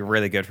sitcom has to be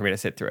really good for me to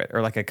sit through it,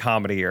 or like a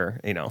comedy, or,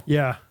 you know.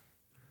 Yeah.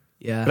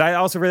 Yeah. But I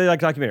also really like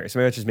documentaries.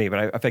 Maybe that's just me, but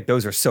I feel like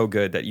those are so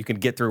good that you can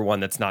get through one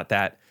that's not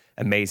that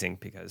amazing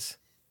because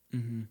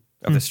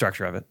of the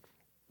structure of it.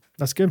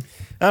 That's good.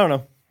 I don't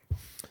know.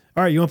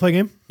 All right, you want to play a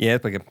game? Yeah,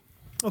 play a game.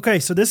 Okay,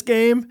 so this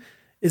game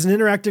is an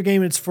interactive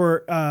game. It's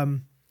for,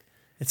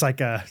 it's like,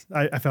 I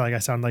feel like I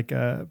sound like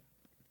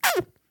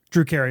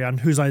Drew Carey on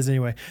Whose Line Is It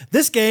Anyway?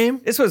 This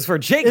game This was for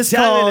Jake is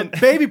Diamond.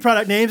 called Baby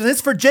Product Names, and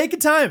it's for Jake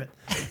and Timon.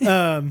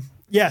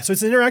 Yeah, so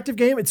it's an interactive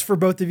game. It's for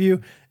both of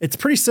you. It's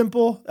pretty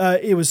simple.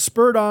 It was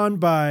spurred on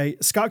by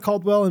Scott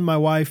Caldwell and my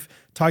wife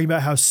talking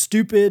about how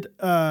stupid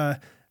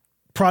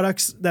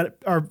products that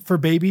are for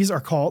babies are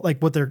called, like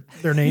what their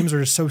names are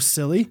just so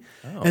silly.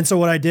 And so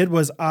what I did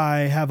was I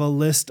have a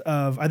list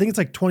of, I think it's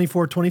like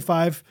 24,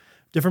 25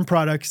 different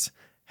products.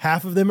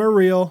 Half of them are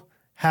real,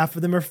 half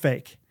of them are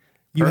fake.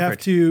 You have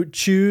to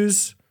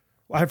choose,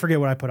 I forget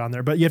what I put on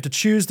there, but you have to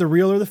choose the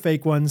real or the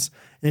fake ones.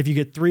 And if you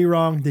get 3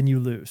 wrong, then you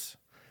lose.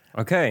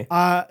 Okay.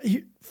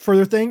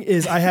 Further thing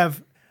is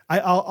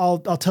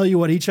I'll tell you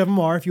what each of them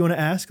are if you want to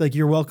ask. Like,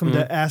 you're welcome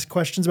to ask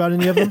questions about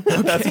any of them.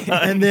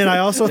 And then I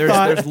also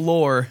thought there's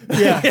lore.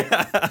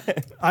 Yeah.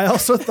 I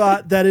also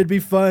thought that it'd be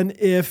fun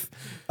if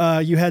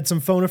you had some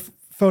phone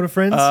a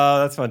friends. Oh,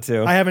 that's fun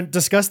too. I haven't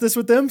discussed this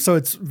with them, so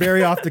it's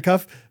very off the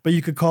cuff. But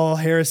you could call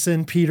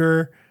Harrison,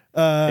 Peter,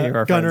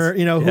 Gunner, friends.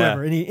 you know,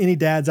 whoever, any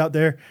dads out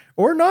there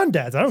or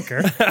non-dads. I don't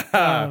care.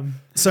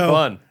 So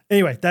fun.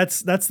 Anyway,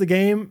 that's the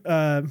game.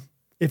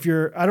 If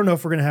you're, I don't know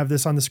if we're going to have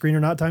this on the screen or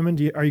not, Timon.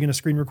 Are you going to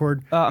screen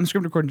record? I'm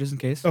screen recording just in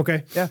case.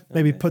 Okay. Yeah.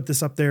 Maybe put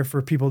this up there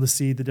for people to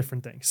see the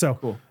different things. So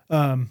cool.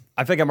 I feel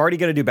like I'm already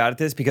going to do bad at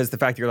this because the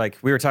fact you're like,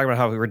 we were talking about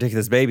how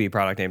ridiculous baby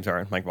product names are.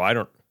 I'm like, well,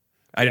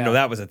 I didn't know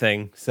that was a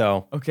thing.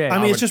 So, okay. I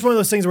mean, it's just one of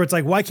those things where it's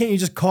like, why can't you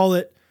just call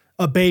it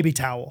a baby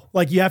towel?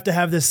 Like, you have to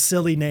have this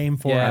silly name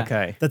for it.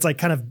 Okay. That's like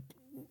kind of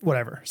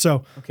whatever.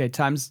 So, okay.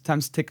 Time's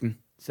ticking.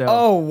 So,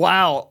 oh,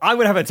 wow. I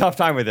would have a tough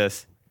time with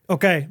this.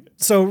 Okay.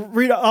 So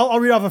I'll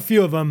read off a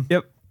few of them.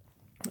 Yep.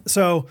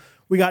 So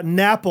we got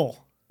Napple,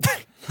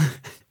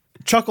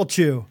 Chuckle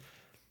Chew,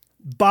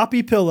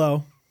 Boppy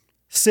Pillow,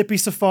 Sippy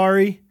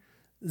Safari,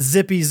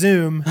 Zippy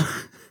Zoom,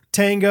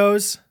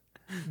 Tangos,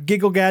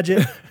 Giggle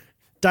Gadget,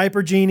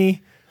 Diaper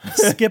Genie,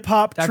 Skip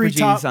Hop, Diaper Genie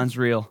Treetop, sounds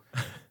real.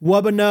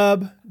 Wubba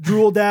Nub,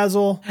 Drool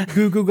Dazzle,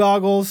 Goo Goo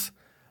Goggles,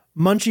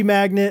 Munchie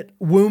Magnet,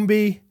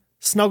 Woomby,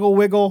 Snuggle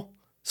Wiggle,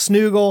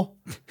 Snoogle,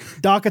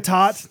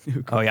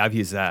 Docatot. Oh yeah, I've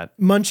used that.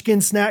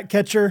 Munchkin Snack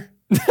Catcher.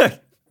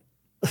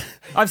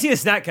 I've seen a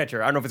snack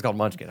catcher. I don't know if it's called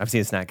Munchkin. I've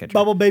seen a snack catcher.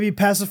 Bubble Baby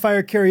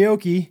Pacifier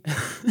Karaoke,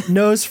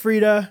 Nose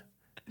Frida,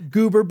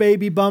 Goober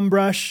Baby Bum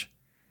Brush,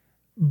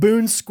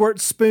 Boon Squirt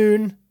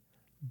Spoon,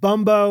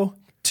 Bumbo,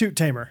 Toot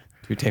Tamer.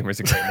 Toot Tamer's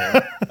a great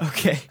name.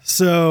 Okay.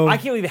 So I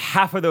can't believe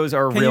half of those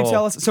are Can real. you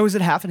tell us? So is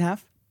it half and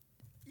half?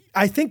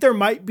 I think there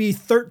might be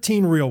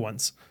 13 real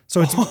ones.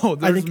 So it's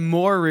there's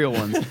more real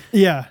ones.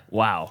 Yeah.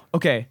 Wow.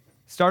 Okay.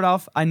 Start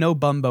off. I know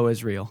Bumbo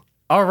is real.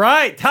 All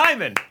right,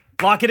 Timon,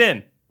 lock it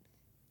in.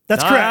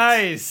 That's correct.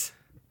 Nice.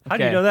 How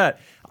do you know that?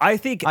 I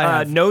think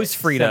Nose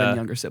Frida. 7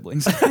 younger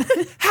siblings.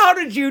 How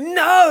did you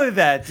know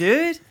that,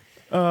 dude?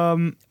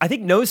 I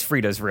think Nose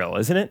Frida's real,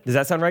 isn't it? Does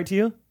that sound right to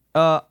you?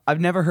 I've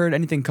never heard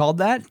anything called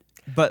that,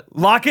 but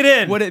lock it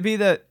in. Would it be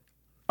the?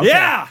 Okay,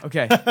 yeah.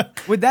 Okay.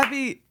 Would that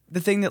be the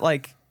thing that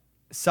like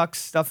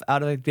sucks stuff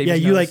out of the baby's Yeah,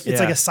 you nose? like it's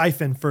like a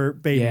siphon for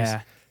babies.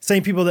 Yeah.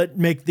 Same people that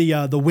make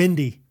the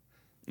Windy.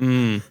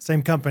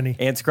 Same company.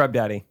 And Scrub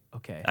Daddy.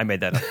 Okay. I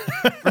made that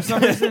up. For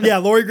some reason, Yeah,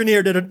 Lori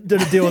Grenier did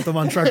a deal with them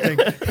on Shark Tank.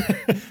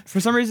 for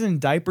some reason,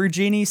 Diaper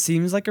Genie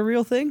seems like a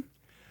real thing,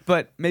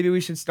 but maybe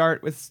we should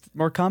start with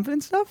more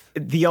confident stuff.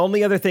 The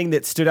only other thing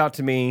that stood out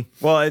to me,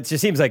 well, it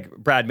just seems like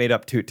Brad made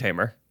up Toot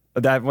Tamer.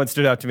 That one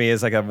stood out to me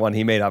as like a one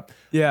he made up.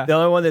 Yeah. The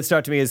other one that stood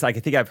out to me is like,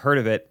 I think I've heard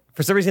of it.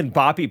 For some reason,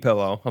 Boppy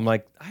Pillow. I'm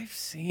like, I've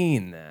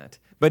seen that.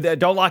 But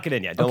don't lock it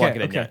in yet. Don't lock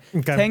it in yet.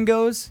 Okay.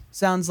 Tangos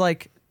sounds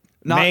like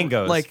not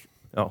Mangoes. like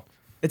Oh.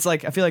 it's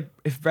like I feel like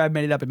if Brad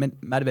made it up,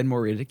 it might have been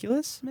more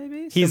ridiculous.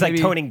 Maybe He's So like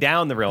maybe- toning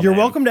down the real You're name.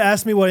 welcome to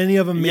ask me what any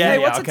of them mean. Yeah, Hey,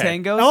 what's okay. a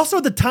tango?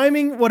 Also, the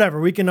timing, whatever.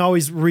 We can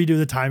always redo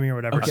the timing or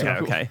whatever. Okay, So,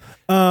 okay.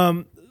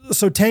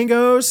 so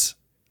tangos,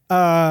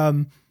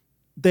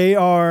 they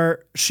are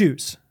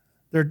shoes.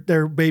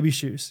 They're baby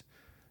shoes.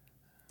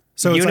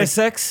 So it's like,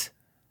 Unisex?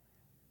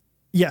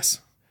 yes.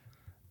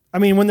 I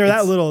mean, when they're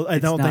that little, I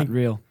It's don't not think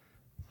real.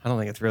 I don't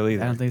think it's real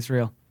either. I don't think it's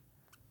real.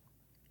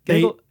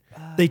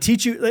 they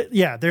teach you.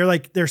 Yeah,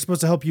 they're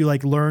supposed to help you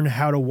like learn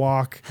how to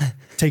walk.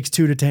 Takes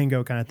two to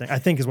tango kind of thing. I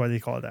think is why they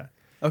call it that.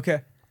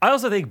 Okay. I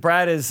also think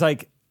Brad is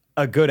like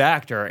a good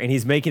actor, and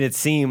he's making it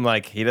seem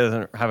like he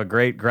doesn't have a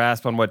great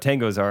grasp on what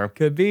tangos are.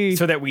 Could be.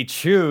 So that we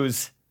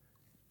choose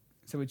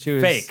So we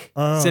choose fake.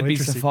 Oh, Sippy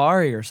interesting.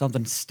 Safari or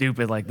something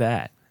stupid like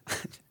that.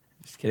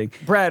 Just kidding.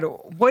 Brad,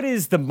 what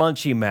is the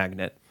munchie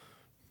magnet?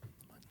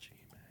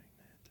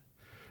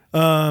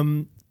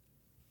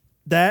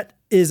 That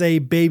is a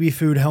baby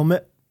food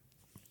helmet.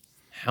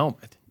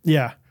 Helmet.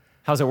 Yeah.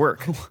 How's it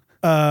work?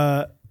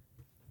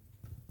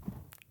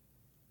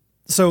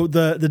 So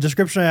the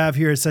description I have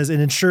here, it says it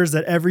ensures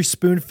that every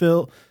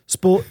spoonful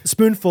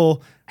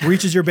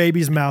reaches your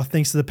baby's mouth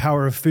thanks to the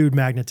power of food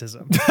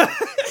magnetism.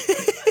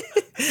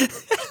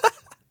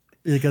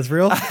 You think that's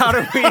real? How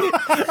do we?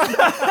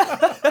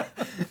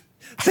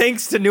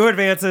 Thanks to new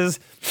advances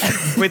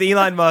with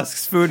Elon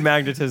Musk's food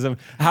magnetism,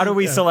 how do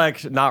we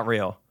select not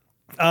real?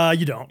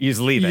 You don't. You just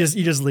leave it.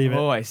 You just leave it.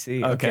 Oh, I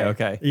see.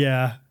 Okay.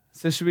 Yeah.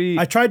 So should we?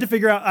 I tried to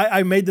figure out.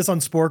 I made this on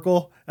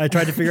Sporkle. I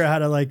tried to figure out how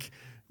to like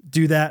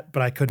do that,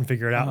 but I couldn't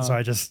figure it out. So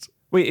I just.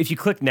 Wait, if you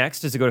click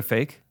next, does it go to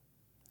fake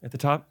at the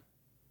top?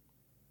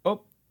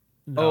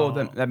 Oh,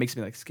 then that makes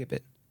me like skip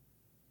it.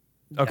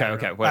 Okay, I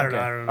okay. don't Well, know. okay.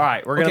 I don't know. All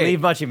right, we're going to Okay, leave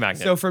munchie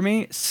magnet. So for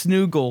me,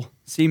 Snoogle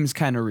seems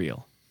kind of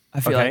real.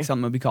 I feel Okay. like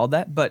something would be called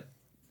that, but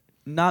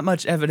not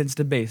much evidence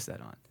to base that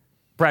on.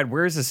 Brad,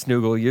 where is a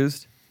snoogle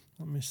used?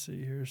 Let me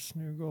see here.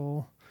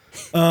 Snoogle.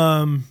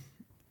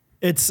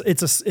 It's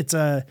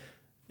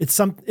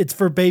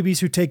for babies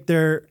who take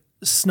their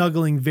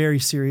snuggling very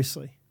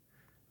seriously.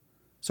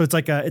 So it's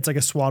like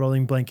a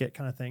swaddling blanket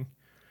kind of thing.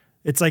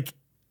 It's like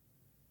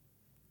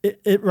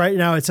it right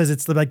now it says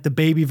it's like the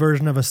baby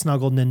version of a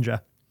snuggle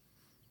ninja.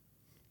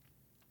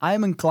 I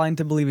am inclined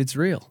to believe it's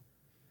real.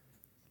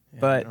 I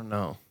But don't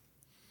know.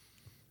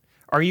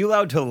 Are you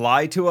allowed to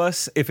lie to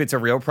us if it's a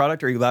real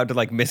product? Or are you allowed to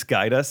like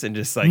misguide us and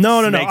just like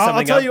No. make I'll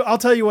something tell up? you. I'll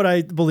tell you what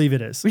I believe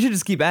it is. we should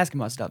just keep asking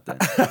about stuff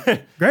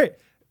then. Great.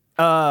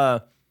 Uh,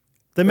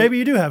 Then maybe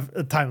you do have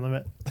a time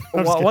limit.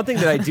 well, one thing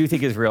that I do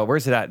think is real.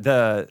 Where's it at?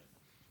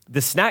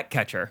 The snack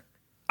catcher.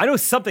 I know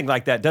something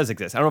like that does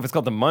exist. I don't know if it's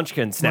called the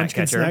Munchkin snack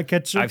Munchkin catcher. snack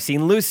catcher? I've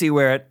seen Lucy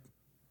wear it.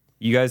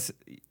 You guys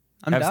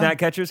I'm have down. snack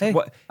catchers? Hey,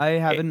 I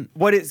haven't.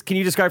 What is? Can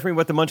you describe for me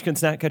what the Munchkin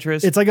snack catcher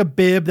is? It's like a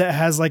bib that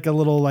has like a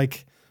little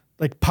like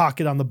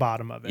pocket on the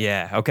bottom of it.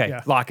 yeah. Okay.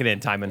 Yeah. Lock it in,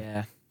 Timon.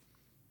 Yeah.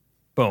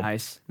 Boom.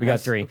 Nice. We got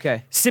Nice. 3.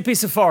 Okay. Sippy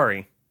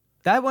Safari.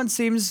 That one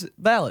seems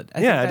valid.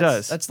 I Yeah, think it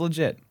does. That's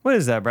legit. What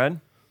is that, Brad?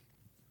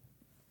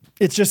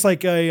 It's just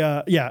like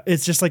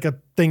it's just like a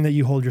thing that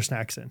you hold your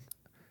snacks in.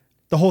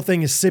 The whole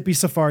thing is Sippy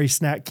Safari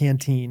Snack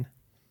Canteen.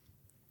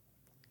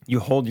 You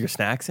hold your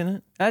snacks in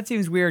it? That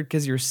seems weird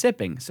because you're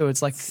sipping. So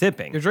it's like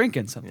Sipping. You're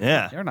drinking something.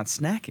 Yeah. You're not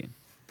snacking.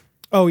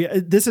 Oh yeah,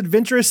 this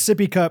adventurous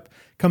sippy cup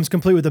comes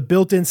complete with a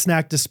built-in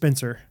snack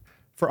dispenser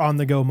for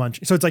on-the-go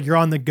munching. So it's like you're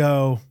on the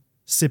go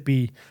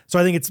sippy. So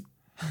I think it's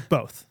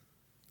both.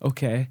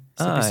 Okay.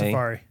 Sippy I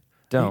Safari.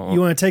 Don't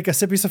You want to take a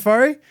Sippy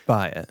Safari?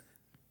 buy it.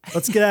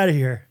 Let's get out of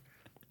here.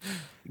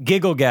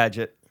 Giggle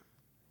gadget.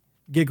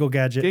 Giggle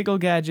gadget. Giggle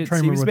gadget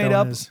Trying to remember seems what that made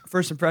one up. is.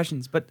 First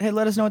impressions. But hey,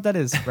 let us know what that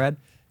is, Brad.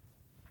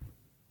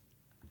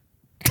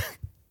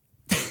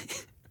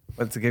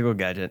 What's a giggle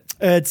gadget?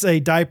 It's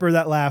a diaper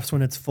that laughs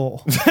when it's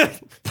full.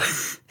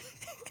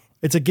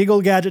 It's a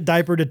giggle gadget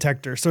diaper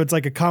detector. So it's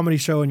like a comedy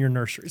show in your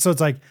nursery. So it's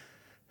like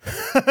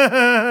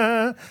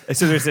So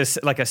there's this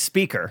like a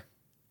speaker.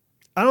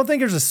 I don't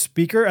think there's a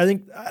speaker. I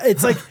think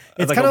it's like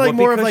it's Like kind a of like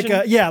more whoopee of like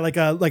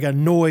cushion? like a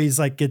noise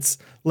like gets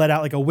let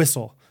out like a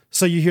whistle.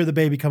 So you hear the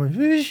baby coming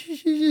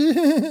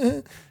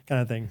kind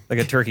of thing. Like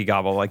a turkey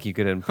gobble, like you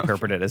could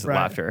interpret it as Right.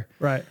 laughter.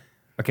 Right.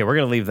 Okay, we're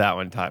gonna leave that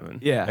one, Timon.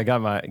 Yeah. I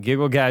got my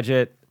giggle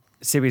gadget,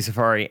 Sippy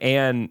Safari,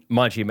 and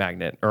Munchie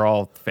Magnet are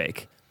all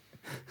fake.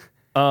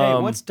 Hey,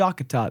 what's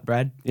Docatot,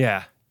 Brad?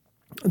 Yeah.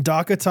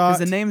 Docatot. Because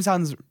the name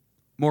sounds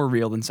more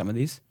real than some of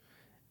these.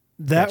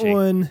 That Catchy.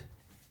 one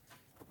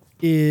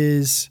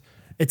is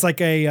it's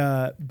like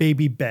a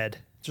baby bed,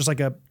 just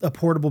like a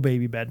portable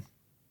baby bed.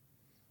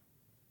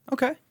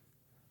 Okay.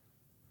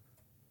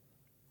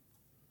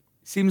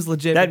 Seems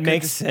legit. That It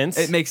makes just- sense.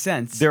 It makes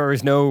sense. There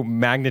was no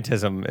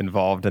magnetism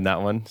involved in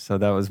that one, so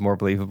that was more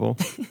believable.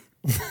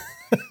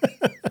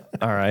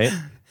 All right.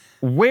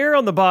 Where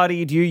on the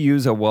body do you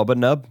use a Wubba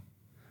Nub?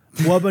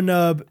 Wubba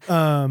Nub.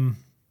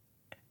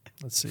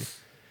 Let's see.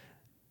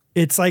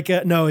 It's like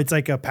it's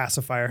like a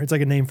pacifier. It's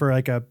like a name for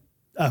like a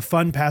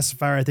fun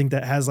pacifier. I think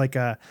that has like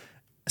a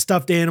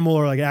stuffed animal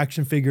or like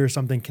action figure or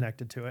something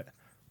connected to it.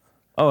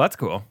 Oh, that's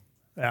cool.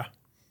 Yeah.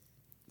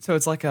 So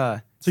it's like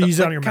a So use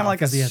it on your kind of mouth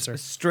like as the answer. A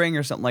string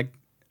or something like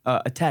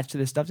attached to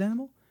the stuffed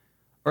animal,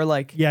 or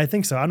like Yeah, I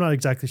think so. I'm not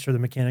exactly sure the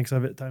mechanics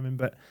of it, Timon,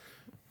 but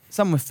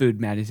something with food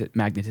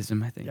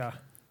magnetism. I think. yeah.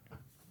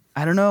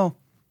 I don't know.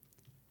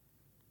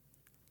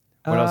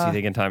 What else are you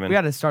thinking, Timon? We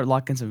got to start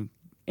locking some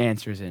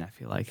answers in. I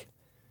feel like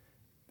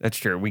That's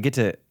true. We get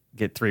to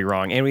get 3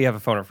 wrong, and we have a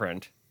phone a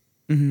friend.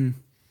 Mm-hmm.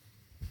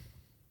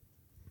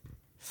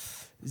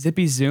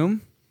 Zippy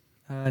Zoom,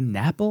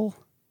 Napple.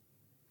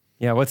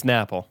 Yeah, what's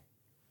Napple?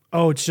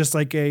 Oh, it's just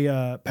like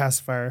a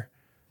pacifier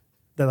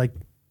that like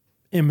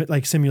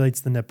simulates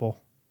the nipple.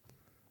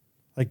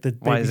 Like the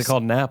Why is it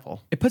called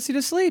Napple? It puts you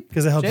to sleep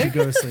because it helps Jake? you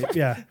go to sleep.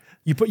 Yeah,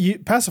 you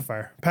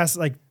pacifier Pass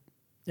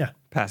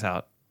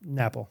out.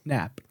 Napple.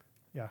 Nap.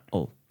 Yeah.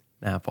 Oh,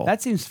 Napple.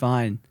 That seems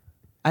fine.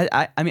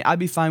 I mean, I'd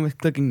be fine with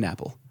clicking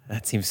Napple.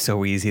 That seems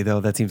so easy, though.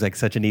 That seems like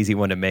such an easy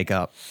one to make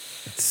up.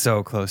 It's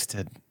so close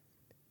to.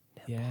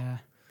 Yeah.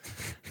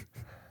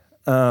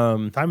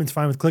 Timon's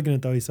fine with clicking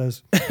it though. He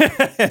says,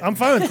 "I'm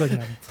fine with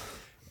clicking it.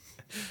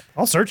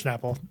 I'll search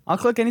Napple. I'll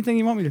click anything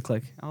you want me to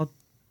click. I'll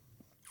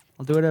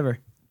do whatever.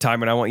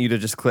 Timon, I want you to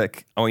just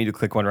click. I want you to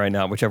click one right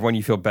now, whichever one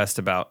you feel best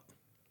about.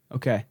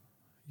 Okay.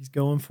 He's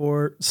going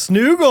for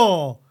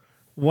Snoogle.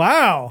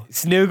 Wow.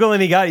 Snoogle,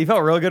 and he got it. You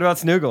felt real good about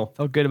Snoogle.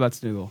 Felt good about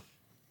Snoogle.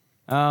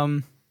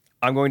 I'm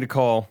going to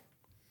call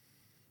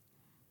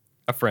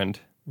a friend,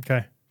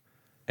 Okay.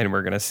 and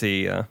we're gonna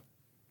see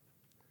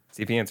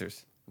if he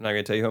answers. I'm not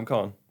gonna tell you who I'm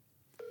calling.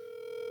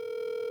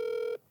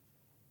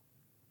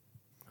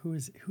 Who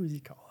is he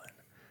calling?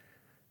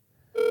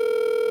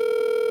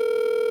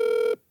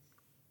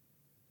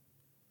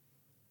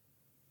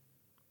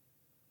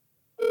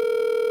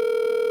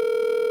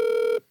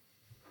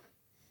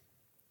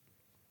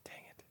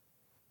 Dang it.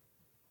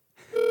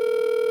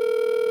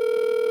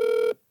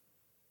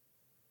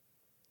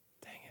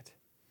 Dang it.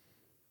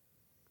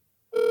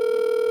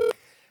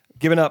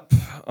 Giving up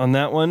on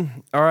that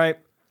one. All right.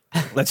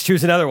 Let's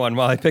choose another one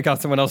while I pick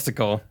out someone else to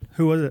call.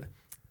 Who was it?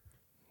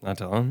 Not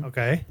tell him.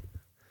 Okay.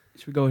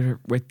 Should we go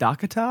with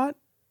Dakatot?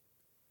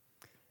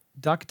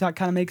 Dakatot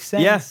kind of makes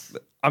sense. Yes,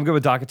 I'm good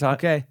with Dakatot.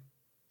 Okay.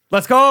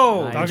 Let's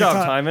go. Nice. Good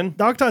job, Timon.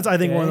 Dogtot's, I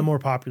think, one of Okay. the more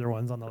popular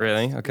ones on the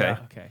Really? list. Okay. Yeah.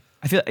 Okay.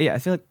 I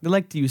feel like they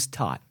like to use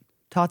Tot.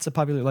 Tot's a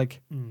popular I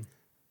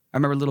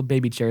remember little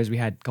baby chairs we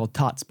had called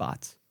Tot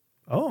Spots.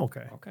 Oh,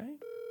 okay. Okay.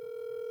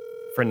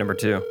 Friend number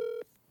 2.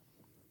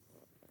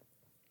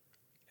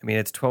 I mean,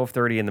 it's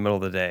 12:30 in the middle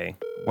of the day.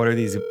 What are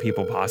these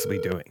people possibly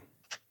doing?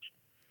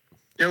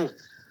 Yo.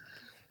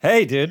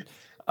 Hey, dude.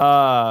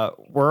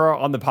 We're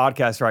on the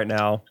podcast right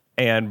now,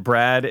 and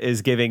Brad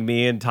is giving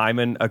me and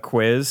Timon a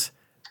quiz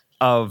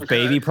of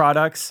baby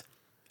products,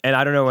 and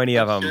I don't know any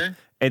of them.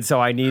 And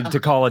so I need to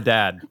call a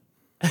dad.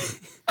 All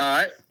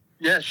right.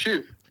 Yeah,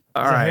 shoot.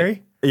 All Is that right.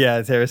 Harry? Yeah,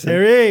 it's Harrison.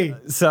 Harry.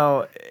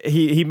 So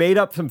he made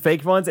up some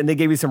fake ones, and they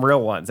gave me some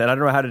real ones, and I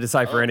don't know how to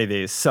decipher any of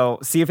these. So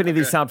see if any of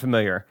these sound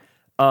familiar.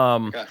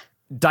 Okay.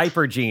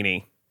 Diaper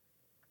genie.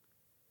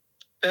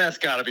 That's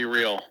got to be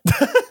real.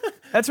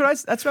 That's what I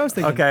was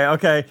thinking.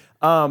 Okay.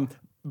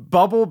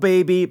 Bubble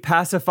baby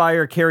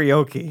pacifier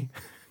karaoke.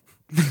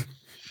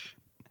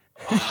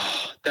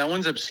 That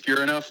one's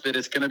obscure enough that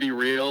it's going to be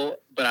real,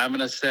 but I'm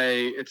going to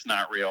say it's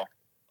not real.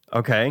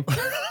 Okay.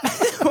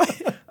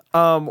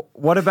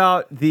 What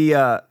about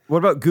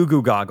Goo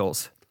Goo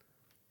goggles?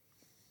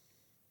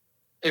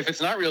 If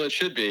it's not real, it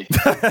should be.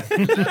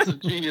 That's a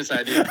genius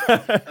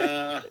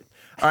idea.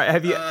 All right.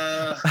 Have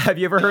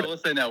you ever heard? We'll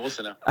say no. We'll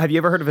say no. Have you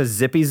ever heard of a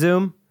Zippy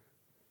Zoom?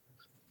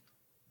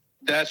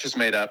 That's just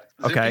made up.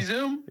 Okay. Zippy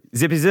Zoom?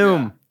 Zippy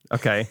Zoom. Yeah.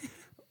 Okay.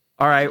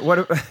 All right.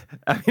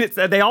 I mean,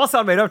 they all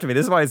sound made up to me.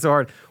 This is why it's so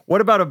hard. What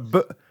about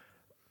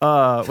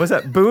what's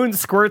that? Boon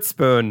Squirt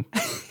spoon.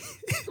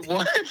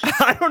 What?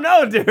 I don't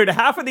know, dude.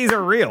 Half of these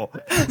are real,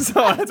 so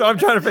that's what I'm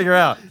trying to figure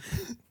out.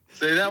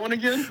 Say that one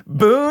again.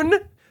 Boon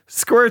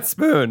Squirt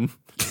spoon.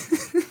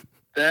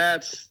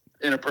 That's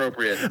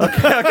inappropriate.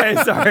 Okay.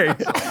 Sorry.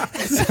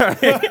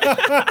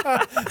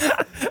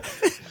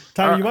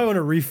 Tommy, you might want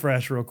to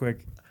refresh real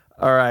quick.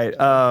 All right.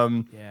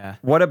 Yeah.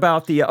 What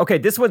about okay,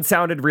 this one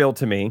sounded real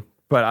to me,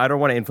 but I don't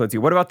want to influence you.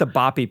 What about the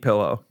boppy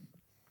pillow?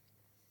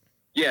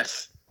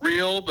 Yes,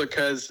 real,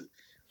 because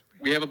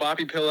we have a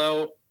boppy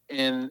pillow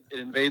and it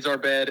invades our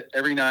bed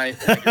every night.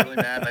 And I get really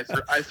mad.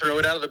 And I throw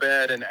it out of the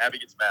bed, and Abby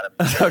gets mad at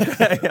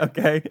me.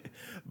 Okay.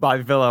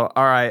 Boppy pillow.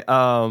 All right.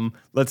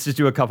 Let's just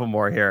do a couple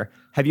more here.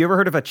 Have you ever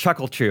heard of a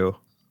chuckle chew?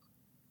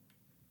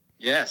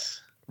 Yes.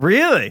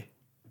 Really?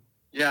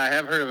 Yeah, I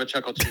have heard of a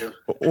chuckle chew.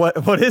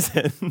 What is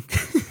it?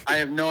 I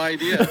have no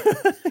idea.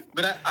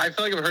 But I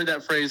feel like I've heard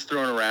that phrase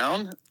thrown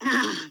around.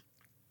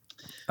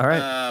 All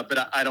right.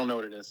 But I don't know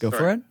what it is. Go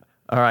Sorry. for it.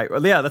 All right.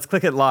 Well, yeah, let's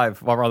click it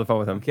live while we're on the phone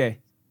with him. Okay.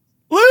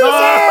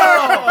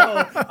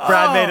 Oh!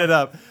 Brad made it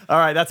up. All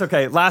right, that's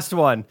okay. Last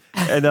one,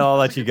 and then I'll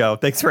let you go.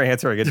 Thanks for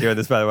answering and doing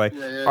this, by the way.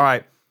 Yeah. All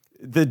right.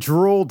 The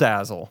drool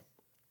dazzle.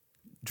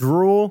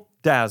 Drool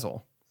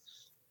dazzle.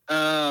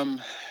 Oh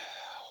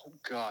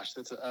gosh,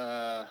 that's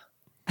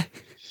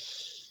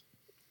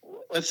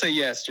Let's say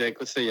yes, Jake.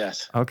 Let's say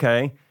yes.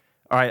 Okay.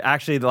 All right.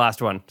 Actually, the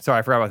last one. Sorry,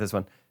 I forgot about this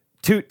one.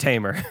 Toot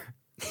Tamer.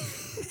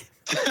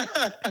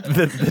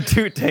 the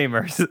Toot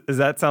Tamer. Does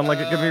that sound like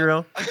it could be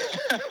real?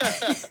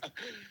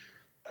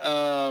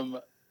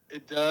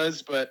 It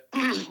does, but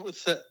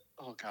let's say,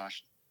 oh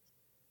gosh.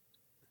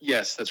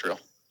 Yes, that's real.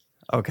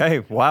 Okay.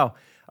 Wow.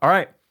 All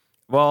right.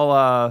 Well,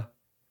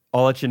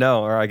 I'll let you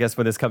know, or I guess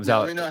when this comes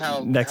out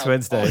next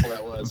Wednesday.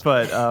 That was.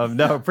 But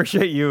no,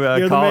 appreciate you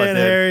You're calling, the man,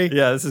 Harry.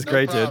 Yeah, this is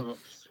great, problem. dude.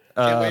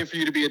 Can't wait for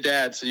you to be a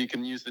dad so you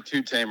can use the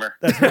Toot Tamer.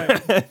 That's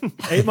right.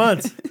 8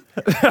 months.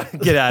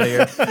 Get out of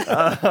here.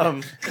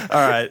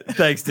 All right.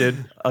 Thanks,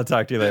 dude. I'll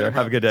talk to you later.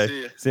 Have a good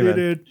day. See you, man.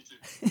 Dude.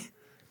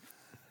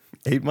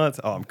 8 months?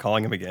 Oh, I'm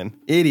calling him again.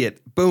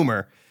 Idiot.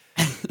 Boomer.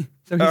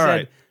 So he All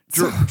said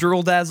right.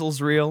 Drool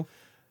Dazzle's real,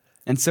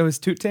 and so is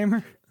Toot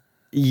Tamer.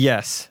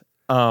 Yes.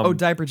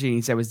 Diaper Genie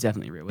he said was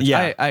definitely real, which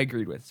Yeah. I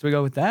agreed with. So we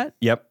go with that?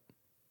 Yep.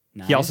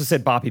 Nice. He also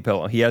said Boppy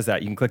Pillow. He has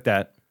that. You can click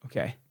that.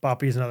 Okay.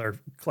 Boppy's another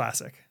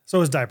classic. So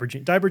is Diaper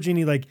Genie. Diaper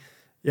Genie, like,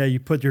 yeah, you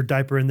put your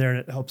diaper in there and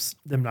it helps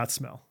them not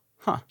smell.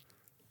 Huh.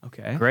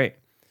 Okay. Great.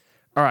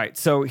 All right.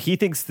 So he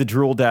thinks the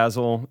Drool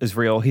Dazzle is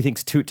real. He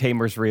thinks Toot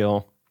Tamer's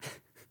real.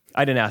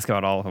 I didn't ask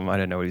about all of them. I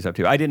didn't know what he's up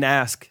to. I didn't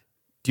ask,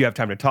 do you have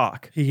time to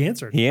talk? He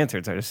answered. He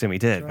answered, so I assume he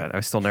did, but I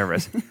was still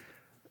nervous.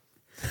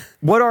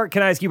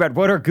 Can I ask you, Brad,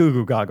 what are Goo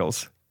Goo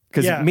Goggles?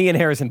 Because me and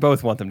Harrison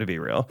both want them to be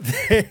real.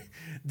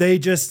 They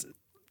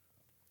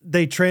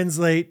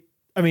translate.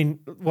 I mean,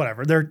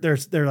 whatever.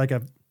 They're like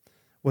a,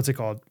 what's it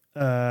called?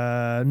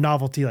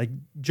 Novelty, like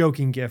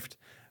joking gift.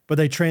 But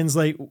they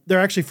translate.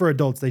 They're actually for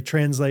adults. They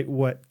translate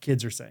what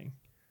kids are saying.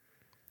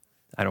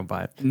 I don't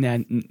buy it. Nah,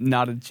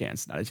 not a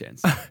chance. Not a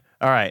chance.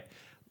 All right,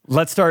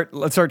 let's start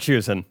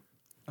choosing.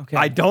 Okay.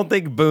 I don't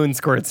think Boon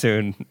Squirt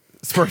Spoon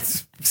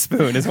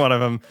is one of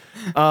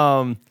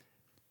them.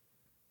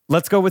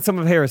 Let's go with some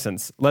of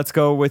Harrison's. Let's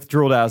go with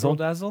Drool Dazzle.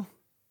 Drool Dazzle?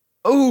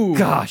 Oh,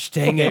 Gosh,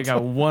 dang okay, I it.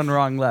 got one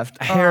wrong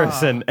left.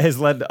 Harrison has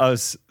led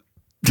us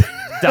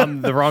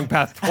down the wrong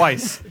path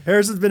twice.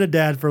 Harrison's been a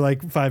dad for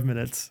like 5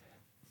 minutes.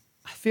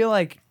 I feel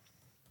like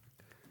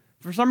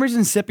for some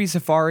reason Sippy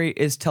Safari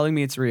is telling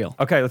me it's real.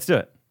 Okay, let's do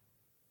it.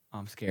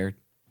 I'm scared.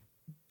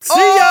 See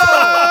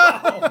ya!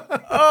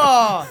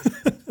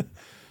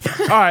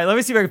 All right, let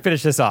me see if I can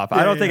finish this off.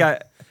 I don't think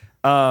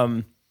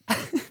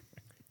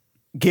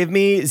give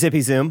me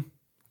Zippy Zoom.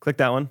 Click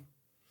that one.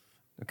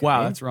 Okay.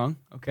 Wow, that's wrong.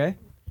 Okay.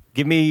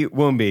 Give me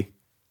Woombi.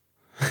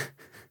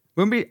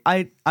 Woombi,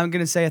 I'm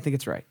gonna say I think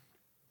it's right.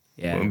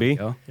 Yeah. Woombi?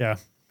 there we go. Yeah.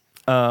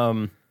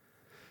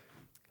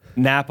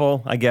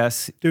 Napple, I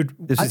guess. Dude,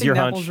 This I is think your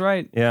Napple's hunch.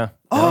 right. Yeah.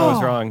 I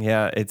was wrong.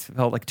 Yeah, it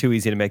felt like too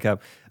easy to make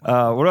up. What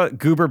about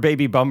Goober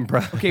Baby Bum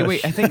Brush? Okay,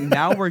 wait. I think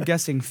now we're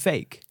guessing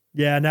fake.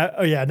 yeah, now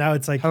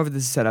it's like, However,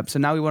 this is set up. So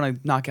now we want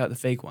to knock out the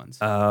fake ones.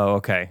 Oh,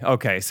 okay.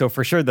 Okay, so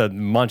for sure the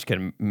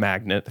Munchkin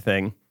magnet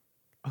thing.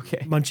 Okay.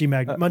 Munchie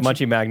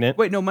Magnet.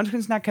 Wait, no.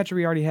 Munchkin Snack Catcher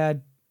we already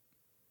had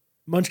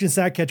Munchkin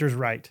Snack Catcher's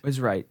right. was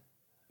right.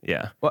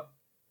 Yeah. What?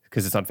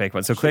 Because it's on fake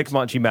one. So click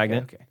Munchie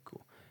Magnet. Okay,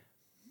 cool.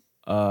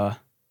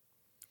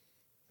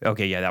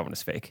 Okay, yeah, that one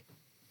is fake.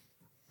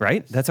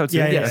 Right? That's how it's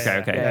Yeah, doing? yeah,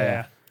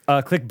 Okay.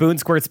 yeah. Click Boon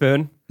Squirt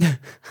Spoon. I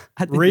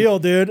think Real,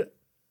 dude.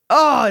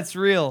 Oh, it's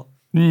real.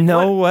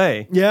 No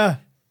way. Yeah.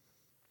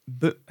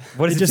 But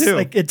What does it just do?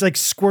 like it's like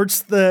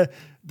squirts the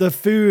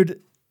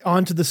food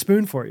onto the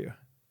spoon for you.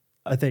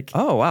 I think.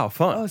 Oh, wow,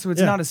 fun. oh, so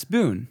it's Yeah. not a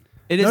spoon.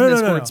 It isn't no, a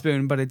squirt no.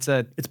 spoon, but it's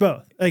a. It's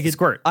both. Like it's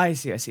Squirt. I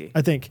see.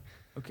 I think.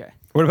 Okay,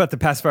 What about the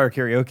pacifier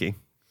karaoke?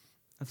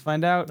 let's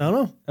find out. I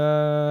don't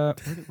know.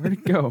 Where'd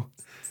it go?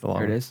 It's the long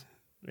There it one. is.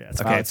 Yeah,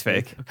 it's Okay, fine. it's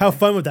fake. How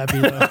fun would that be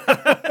though?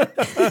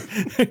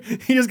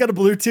 You just got a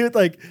Bluetooth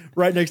like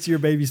right next to your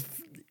baby's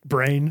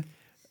brain.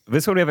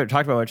 This one we haven't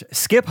talked about much.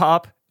 Skip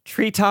Hop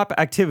Treetop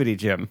Activity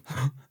Gym.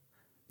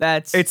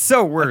 It's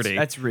so wordy.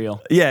 That's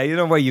real. Yeah, you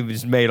know why you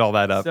just made all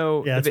that up.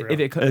 So Yeah, if it's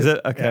it Is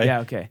it? Okay. Yeah.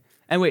 Okay.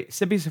 And wait,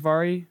 Sippy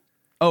Safari.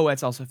 Oh,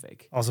 that's also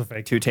fake. Also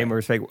fake. Two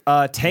Tamers fake.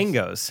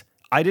 Tangos.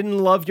 I didn't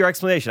love your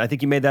explanation. I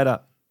think you made that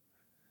up.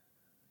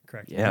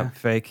 Correct. Yeah,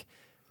 fake.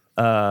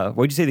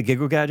 What'd you say the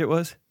Giggle Gadget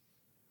was?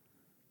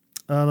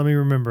 Let me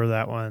remember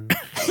that one.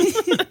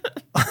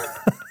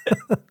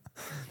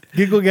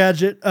 Giggle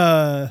Gadget.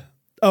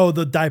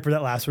 The diaper,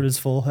 that last one is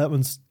full. That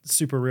one's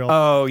super real.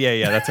 Oh,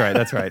 yeah, that's right.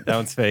 That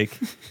one's fake.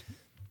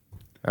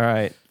 All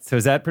right. So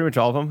is that pretty much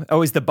all of them?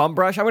 Oh, is the bum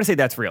brush? I want to say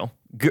that's real.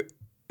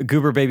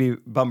 Goober Baby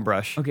Bum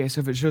Brush. Okay, so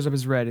if it shows up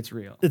as red, it's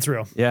real. It's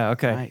real. Yeah,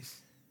 okay. Nice.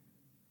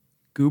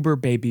 Goober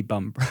Baby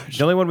Bum Brush.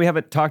 The only one we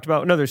haven't talked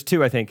about, no, there's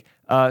two, I think.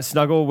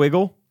 Snuggle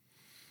Wiggle.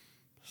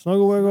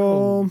 Snuggle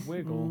Wiggle.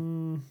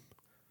 Wiggle.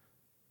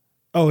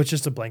 Oh, it's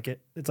just a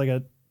blanket. It's like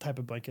a type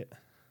of blanket.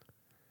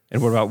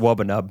 And what about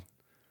Wubba Nub?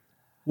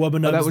 Wubba Oh,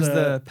 Nub's that was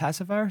the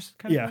pacifiers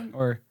kind Yeah. of thing?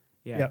 Or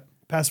yeah. yeah,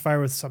 pacifier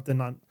with something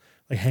on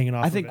like hanging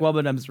off. I think of it.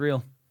 Wubba Nub's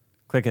real.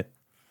 Click it.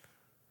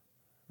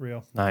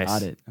 Real. Nice.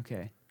 Got it.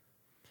 Okay.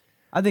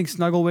 I think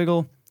Snuggle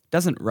Wiggle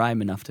doesn't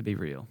rhyme enough to be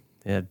real.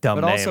 Yeah, dumb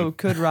But name. also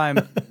could rhyme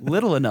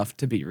little enough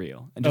to be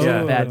real. And just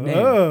Yeah. a bad name.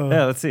 Oh.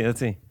 Yeah, let's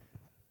see.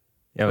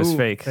 Yeah, it was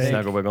fake.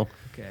 Snuggle Wiggle.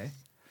 Okay.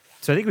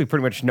 So I think we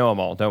pretty much know them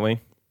all, don't we?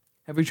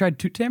 Have we tried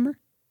Toot Tamer?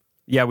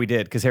 Yeah, we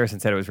did, because Harrison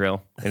said it was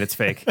real, and it's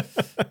fake.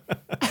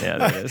 Yeah,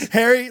 that is.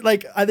 Harry,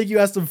 like, I think you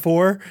asked him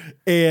 4,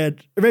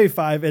 and or maybe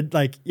 5, and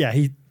like, yeah,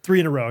 he 3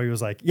 in a row. He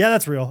was like, yeah,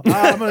 that's real.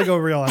 I'm going to go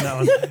real on that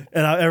one.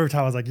 And every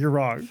time I was like, you're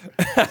wrong.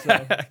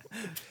 So,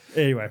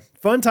 anyway,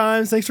 fun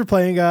times. Thanks for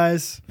playing,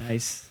 guys.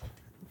 Nice.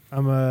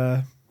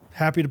 I'm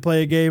happy to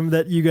play a game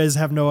that you guys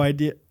have no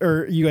idea,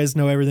 or you guys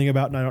know everything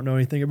about, and I don't know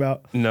anything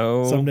about.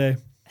 No. Someday.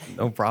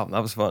 No problem.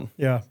 That was fun.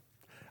 Yeah.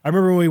 I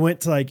remember when we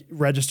went to like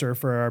register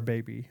for our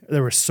baby,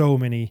 there were so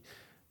many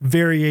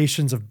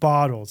variations of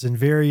bottles and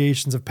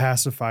variations of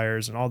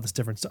pacifiers and all this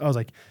different stuff. I was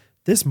like,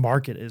 this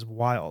market is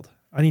wild.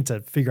 I need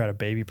to figure out a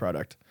baby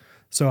product.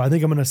 So I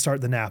think I'm going to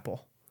start the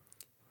Napple.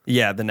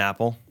 Yeah, the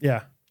Napple.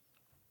 Yeah.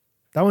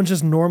 That one's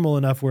just normal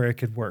enough where it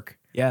could work.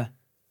 Yeah.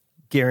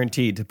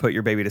 Guaranteed to put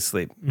your baby to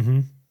sleep.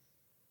 Mm-hmm.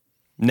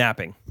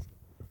 Napping.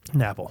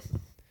 Napple.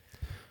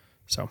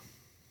 So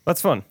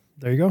that's fun.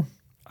 There you go.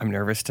 I'm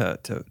nervous to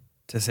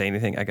say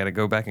anything. I got to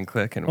go back and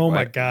click. And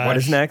my gosh. What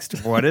is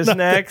next? What is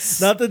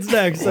next? Nothing's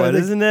next. What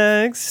is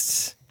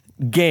next?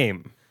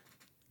 Game.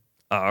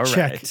 All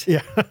Check. right.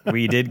 Yeah.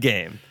 We did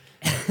game.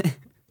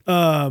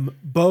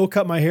 Bo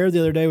cut my hair the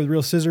other day with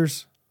real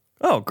scissors.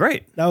 Oh,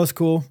 great. That was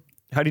cool.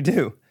 How'd he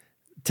do?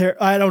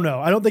 I don't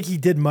know. I don't think he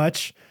did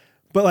much,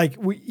 but like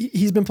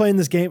he's been playing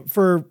this game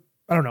for,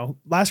 I don't know,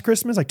 last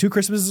Christmas, like 2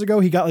 Christmases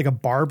ago, he got like a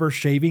barber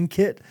shaving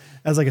kit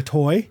as like a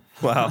toy.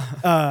 Wow.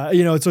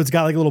 So it's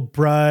got like a little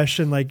brush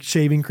and like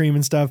shaving cream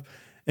and stuff.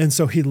 And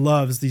so he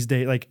loves these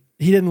days. Like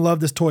he didn't love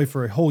this toy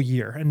for a whole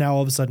year. And now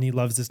all of a sudden he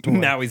loves this toy.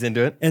 Now he's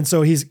into it. And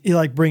so he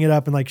like bring it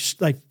up and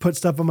like put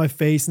stuff on my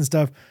face and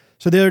stuff.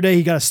 So the other day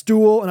he got a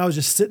stool and I was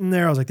just sitting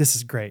there. I was like, this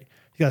is great.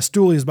 He got a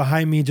stool. He was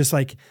behind me, just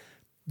like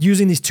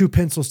using these 2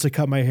 pencils to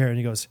cut my hair. And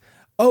he goes,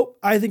 oh,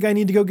 I think I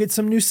need to go get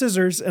some new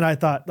scissors. And I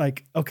thought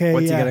like, okay,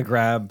 what's he going to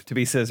grab to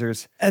be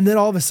scissors? And then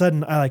all of a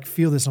sudden I like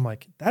feel this. I'm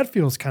like, that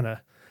feels kind of,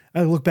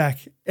 I look back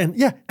and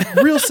yeah,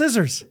 real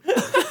scissors.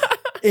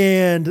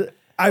 And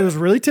I was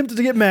really tempted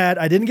to get mad.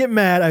 I didn't get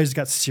mad. I just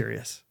got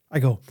serious. I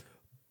go,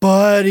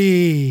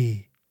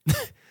 buddy.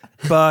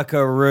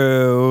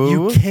 Buckaroo.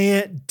 You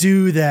can't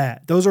do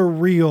that. Those are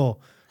real.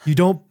 You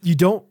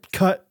don't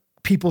cut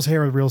people's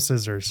hair with real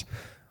scissors.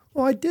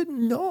 Well, I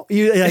didn't know.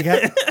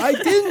 I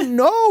didn't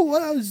know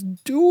what I was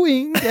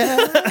doing,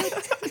 Dad.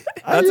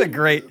 That's a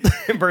great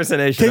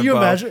impersonation. Can you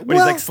imagine? When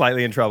he's like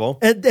slightly in trouble.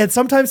 And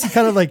sometimes he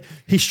kind of like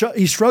he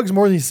shrugs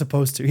more than he's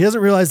supposed to. He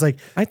doesn't realize like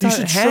you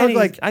should shrug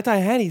like I thought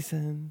Hattie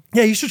said.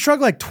 Yeah, you should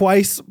shrug like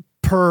twice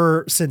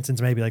per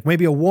sentence,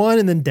 maybe a 1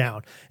 and then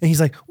down. And he's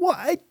like, well,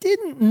 I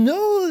didn't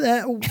know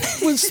that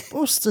was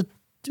supposed to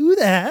do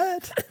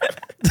that.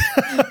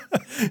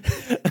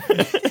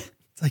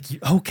 It's like,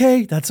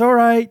 okay, that's all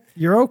right.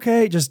 You're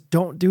okay. Just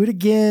don't do it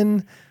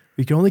again.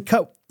 We can only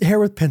cut hair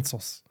with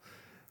pencils.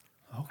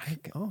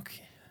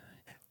 Okay.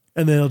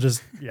 And then he'll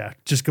just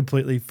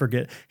completely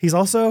forget. He's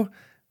also,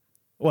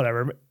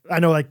 whatever. I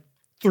know like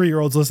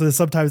 3-year-olds listen to this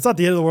sometimes. It's not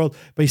the end of the world,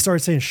 but he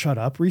started saying shut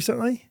up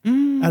recently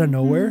out of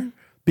nowhere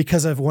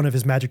because of one of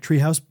his Magic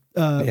Treehouse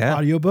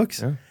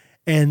audiobooks. Yeah.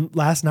 And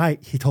last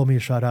night he told me to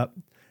shut up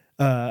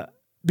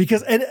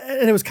because, and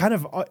it was kind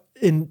of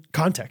in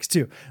context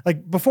too.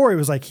 Like before it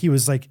was like, he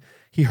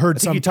heard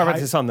some. You talked about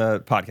this on the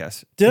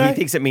podcast. He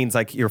thinks it means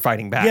like you're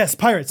fighting back. Yes,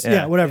 pirates.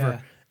 Yeah,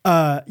 whatever.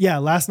 Yeah.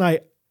 Last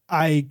night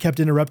I kept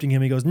interrupting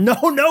him. He goes,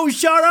 no,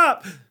 shut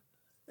up.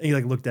 And he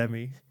like looked at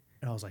me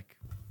and I was like,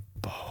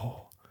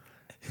 Bo,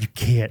 you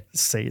can't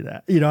say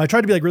that. I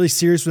tried to be like really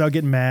serious without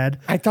getting mad.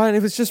 I thought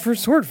it was just for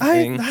sword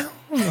fighting. I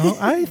don't know.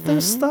 I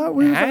just thought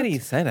we were Hattie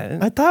said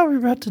it. I thought we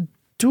were about to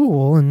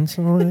duel and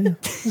so I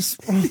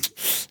just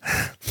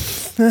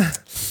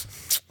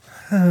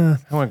I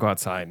want to go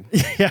outside.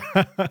 Yeah.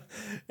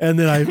 And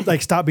then I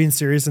like stopped being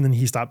serious and then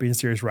he stopped being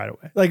serious right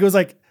away. Like it was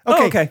like,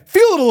 okay.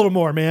 Feel it a little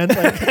more, man.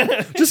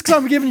 Like, just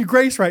because I'm giving you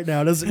grace right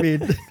now doesn't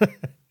mean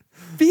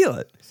feel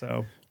it.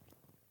 So,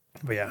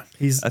 but yeah,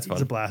 he's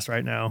a blast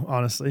right now,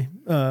 honestly.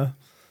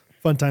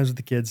 Fun times with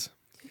the kids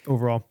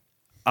overall.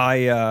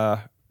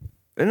 Not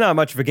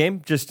much of a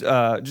game, just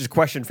a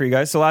question for you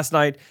guys. So last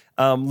night,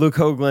 Luke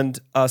Hoagland,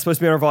 supposed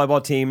to be on our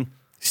volleyball team,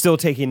 still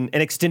taking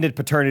an extended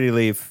paternity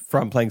leave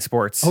from playing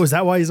sports. Oh, is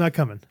that why he's not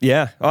coming?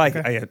 Yeah. Oh,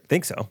 okay. I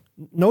think so.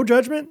 No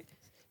judgment?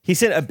 He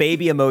sent a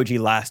baby emoji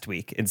last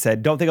week and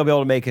said, don't think I'll be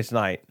able to make it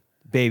tonight.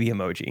 Baby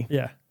emoji.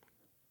 Yeah.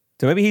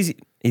 So maybe he's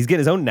getting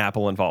his own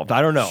Napple involved.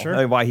 I don't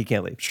know why he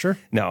can't leave. Sure.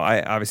 No,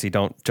 I obviously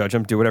don't judge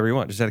him. Do whatever you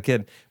want. Just had a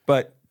kid.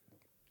 But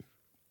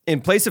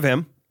in place of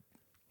him,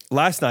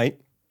 last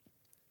night,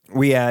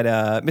 we had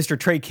Mr.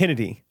 Trey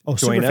Kennedy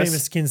join us.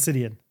 Famous Kansas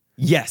Cityan.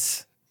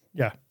 Yes.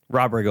 Yeah.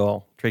 Rob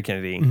Riggle, Trey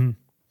Kennedy,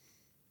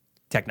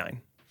 Tech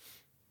 9.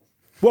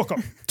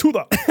 Welcome to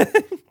the...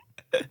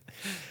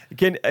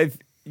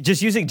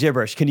 Just using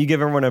gibberish, can you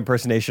give everyone an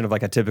impersonation of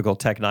like a typical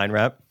Tech 9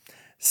 rap?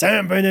 Is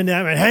that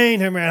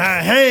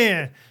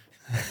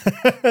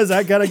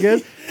kind of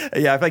good?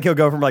 Yeah, I feel like he'll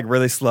go from like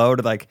really slow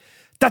to like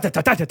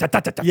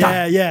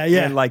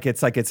Yeah. And like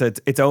it's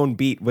its own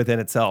beat within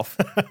itself.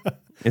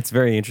 It's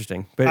very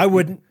interesting. But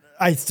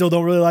I still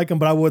don't really like him,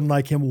 but I wouldn't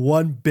like him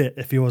one bit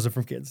if he wasn't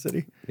from Kansas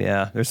City.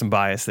 Yeah, there's some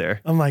bias there.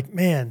 I'm like,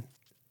 man,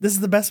 this is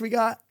the best we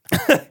got.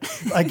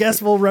 I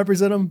guess we'll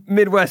represent him.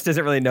 Midwest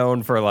isn't really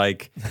known for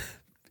like,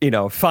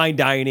 fine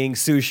dining,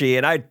 sushi,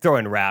 and I'd throw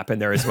in rap in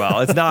there as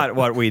well. It's not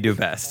what we do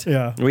best.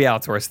 Yeah. We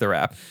outsource the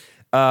rap.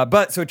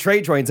 But so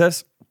Trey joins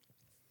us.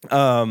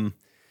 How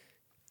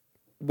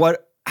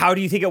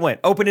do you think it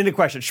went? Open-ended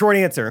question. Short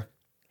answer.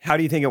 How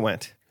do you think it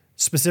went?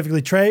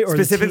 Specifically Trey or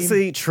Specifically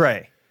the team?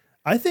 Trey.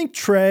 I think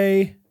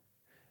Trey,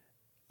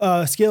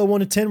 scale of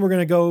 1 to 10, we're going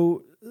to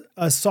go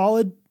a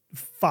solid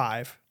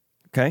 5.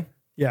 Okay.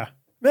 Yeah.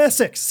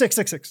 6.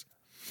 Okay.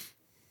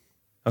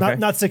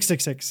 Not 6.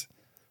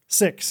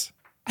 6.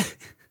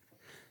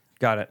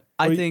 Got it.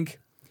 I think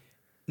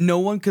no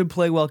one could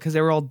play well because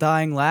they were all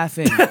dying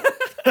laughing.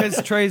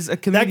 Because Trey's a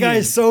comedian. That guy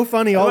is so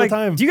funny all the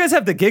time. Do you guys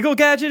have the giggle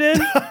gadget in?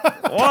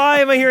 Why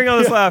am I hearing all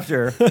this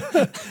laughter?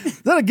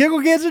 Is that a giggle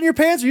gadget in your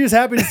pants or are you just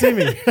happy to see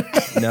me?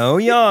 No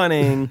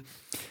yawning.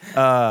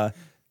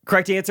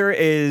 Correct answer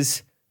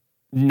is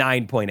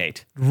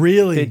 9.8.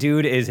 Really? The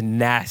dude is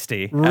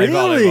nasty.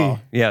 Really?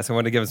 Yes, I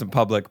wanted to give him some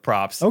public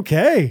props.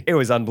 Okay. It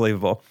was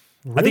unbelievable.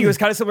 Really? I think it was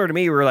kind of similar to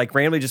me. We were like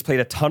randomly just played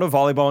a ton of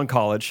volleyball in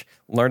college,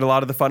 learned a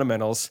lot of the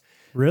fundamentals.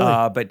 Really?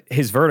 But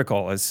his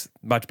vertical is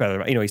much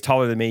better. He's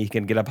taller than me. He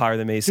can get up higher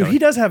than me. So Dude, he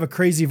does have a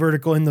crazy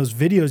vertical in those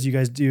videos you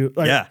guys do.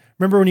 Like, yeah.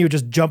 Remember when he would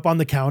just jump on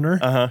the counter?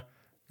 Uh-huh.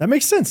 That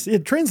makes sense.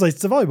 It translates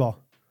to volleyball.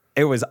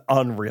 It was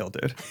unreal,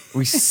 dude.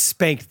 We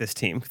spanked this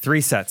team.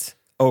 3 sets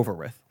over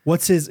with.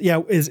 What's his,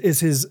 is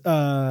his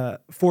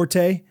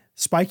forte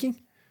spiking?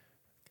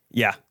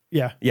 Yeah.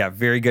 Yeah. Yeah,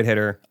 very good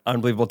hitter,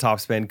 unbelievable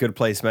topspin, good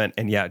placement,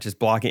 and yeah, just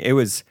blocking. It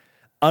was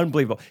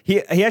unbelievable.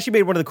 He actually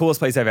made one of the coolest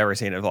plays I've ever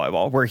seen in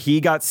volleyball, where he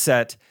got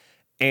set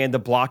and the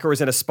blocker was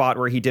in a spot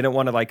where he didn't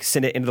want to like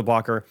send it into the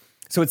blocker.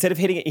 So instead of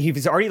hitting it, he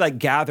was already like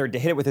gathered to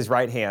hit it with his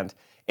right hand.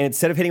 And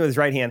instead of hitting it with his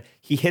right hand,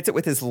 he hits it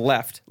with his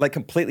left, like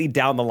completely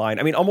down the line.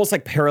 I mean, almost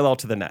like parallel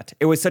to the net.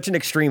 It was such an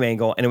extreme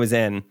angle and it was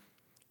in.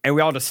 And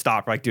we all just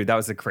stopped. Like, dude, that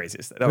was the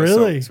craziest. That was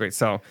really so sweet.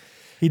 So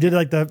he did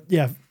like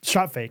the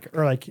shot fake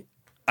or like it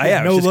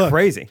was just look.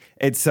 crazy.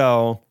 And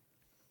so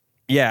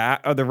yeah,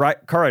 the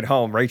car ride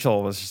home,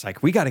 Rachel was just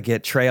like, we got to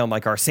get Trey on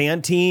like our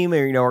sand team,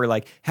 or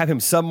like have him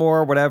some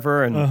more or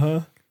whatever.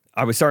 And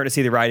I was starting to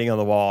see the writing on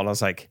the wall, and I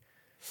was like,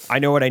 I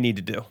know what I need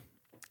to do,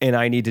 and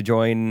I need to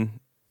join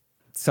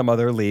some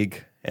other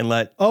league and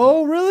let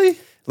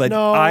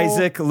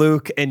Isaac,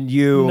 Luke, and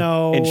you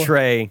and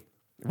Trey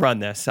run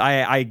this.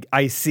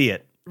 I see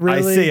it. Really?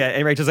 I see it.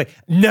 And Rachel's like,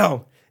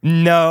 no.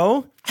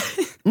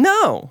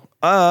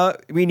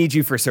 We need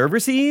you for serve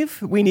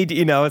receive. We need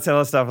it's all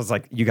that stuff. I was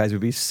like, you guys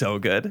would be so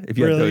good if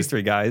you had those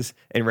 3 guys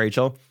and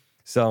Rachel.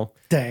 So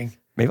dang,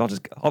 maybe I'll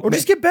just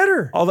just get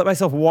better. I'll let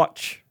myself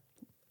watch.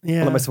 Yeah,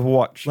 I'll let myself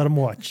watch. Let him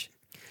watch.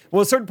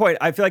 Well, at a certain point,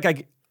 I feel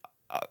like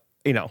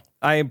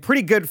I am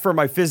pretty good for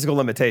my physical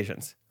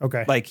limitations.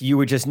 Okay, like you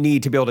would just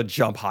need to be able to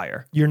jump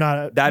higher. You're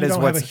not. That you is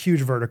don't have a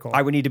huge vertical.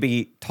 I would need to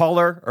be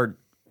taller or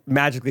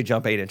magically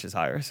jump 8 inches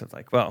higher. So it's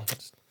like, well,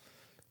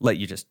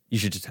 you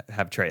should just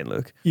have Trey and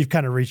Luke. You've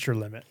kind of reached your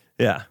limit.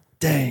 Yeah.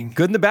 Dang.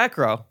 Good in the back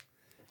row.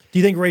 Do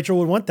you think Rachel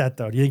would want that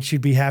though? Do you think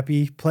she'd be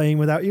happy playing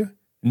without you?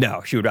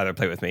 No, she would rather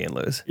play with me and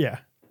lose. Yeah.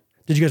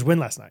 Did you guys win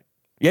last night?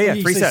 Yeah.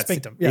 3 sets.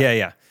 Spanked him.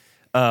 Yeah.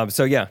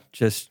 So yeah,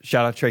 just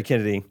shout out Trey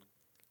Kennedy.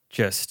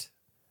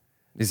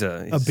 He's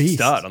a beast.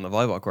 Stud on the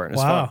volleyball court.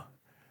 It's wow. fun.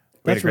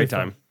 We had a great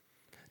time.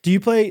 Do you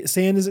play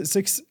sand? Is it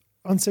 6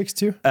 on 6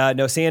 too?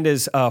 No, sand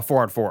is 4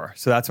 on 4.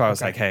 So that's why I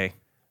was like, hey.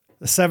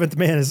 The 7th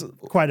man is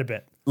quite a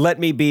bit. Let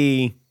me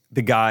be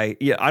the guy.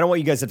 Yeah, I don't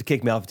want you guys to have to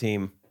kick me off the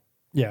team.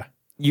 Yeah.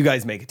 You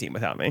guys make a team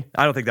without me.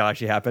 I don't think that'll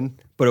actually happen,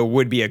 but it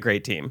would be a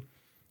great team.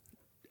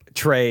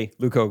 Trey,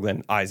 Luke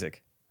Hoagland,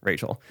 Isaac,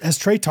 Rachel. Has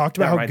Trey talked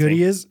about how good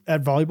he is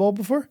at volleyball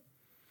before?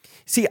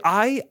 See,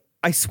 I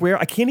swear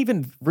I can't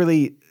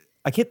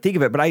think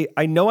of it, but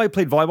I know I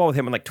played volleyball with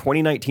him in like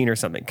 2019 or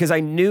something because I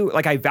knew,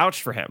 like I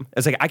vouched for him.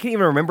 It's like, I can't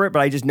even remember it,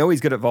 but I just know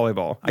he's good at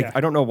volleyball. Yeah. I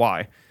don't know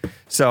why.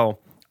 So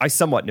I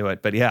somewhat knew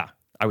it, but yeah,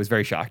 I was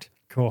very shocked.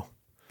 Cool.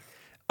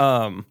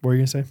 What were you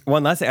going to say?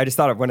 One last thing I just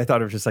thought of when I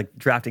thought of just like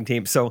drafting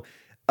teams. So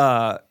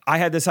I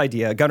had this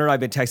idea. Gunnar and I have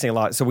been texting a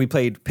lot. So we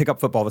played pickup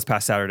football this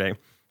past Saturday.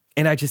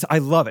 And I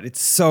love it.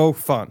 It's so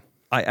fun.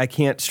 I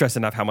can't stress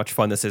enough how much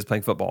fun this is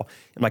playing football.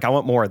 I'm like, I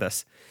want more of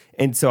this.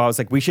 And so I was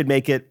like,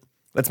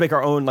 let's make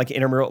our own like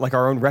intramural, like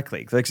our own rec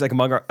league. Like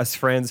among us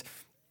friends,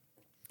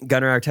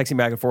 Gunnar and I are texting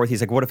back and forth. He's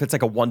like, what if it's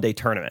like a 1-day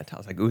tournament? I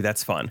was like, ooh,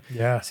 that's fun.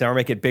 Yeah. So now we're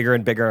making it bigger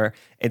and bigger.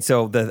 And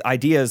so the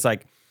idea is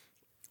like,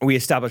 we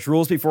establish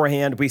rules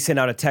beforehand. We send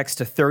out a text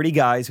to 30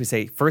 guys. We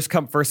say, first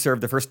come, first serve.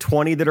 The first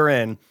 20 that are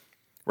in,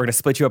 we're going to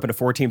split you up into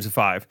 4 teams of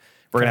 5.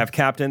 We're going to have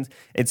captains.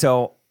 And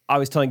so I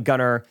was telling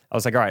Gunnar, I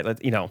was like, all right,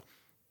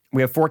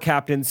 we have 4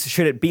 captains.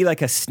 Should it be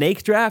like a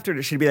snake draft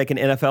or should it be like an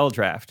NFL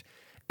draft?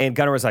 And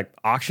Gunnar was like,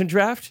 auction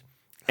draft?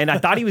 And I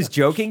thought he was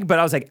joking, but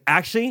I was like,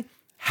 actually,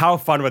 how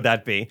fun would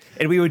that be?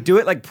 And we would do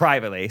it like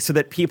privately so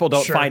that people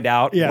don't find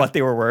out what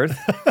they were worth.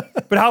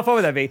 But how fun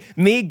would that be?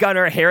 Me,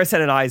 Gunnar,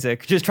 Harrison, and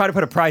Isaac just try to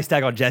put a price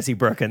tag on Jesse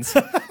Brookins.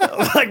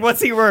 Like,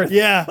 what's he worth?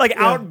 Yeah. Like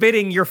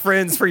outbidding your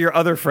friends for your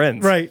other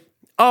friends. Right.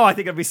 Oh, I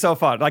think it'd be so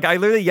fun. Like, I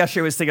literally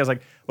yesterday was thinking, I was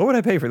like, what would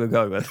I pay for Luke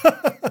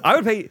Hoagland? I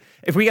would pay,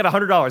 if we got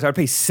 $100, I would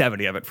pay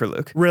 70 of it for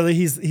Luke. Really?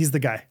 He's the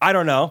guy. I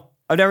don't know.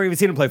 I've never even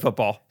seen him play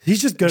football.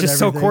 He's just good at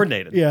everything. So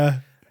coordinated. Yeah.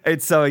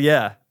 And so,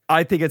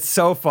 I think it's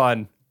so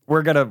fun.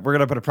 We're gonna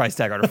put a price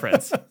tag on our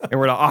friends, and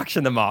we're gonna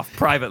auction them off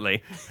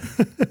privately.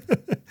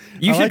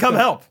 You should come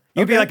help.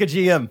 You'd be like a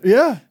GM.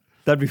 Yeah.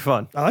 That'd be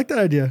fun. I like that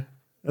idea.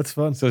 That's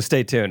fun. So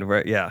stay tuned.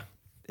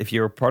 If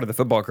you're part of the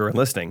football crew and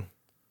listening,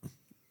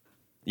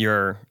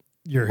 we're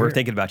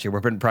thinking about you. We're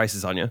putting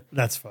prices on you.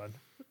 That's fun.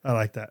 I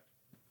like that.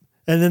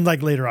 And then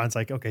like later on, it's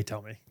like, okay,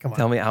 tell me. Come on.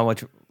 Tell me how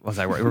much was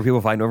I worth? Were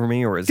people fighting over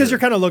me, or is because you're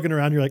kind of looking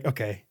around? You're like,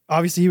 okay,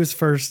 obviously he was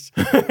first,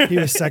 he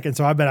was second,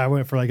 so I bet I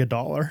went for like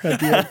 $1 at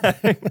the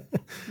end.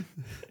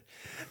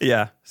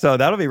 Yeah, so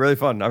that'll be really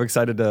fun. I'm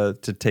excited to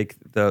take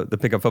the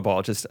pickup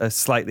football just a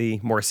slightly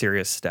more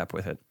serious step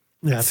with it.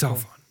 Yeah, it's so cool.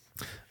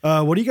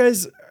 fun. What do you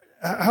guys?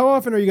 How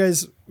often are you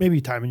guys?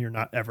 Maybe timing you're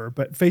not ever,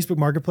 but Facebook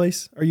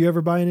Marketplace. Are you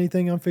ever buying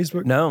anything on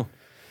Facebook? No.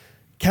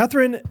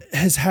 Catherine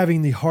is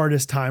having the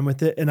hardest time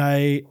with it, and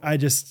I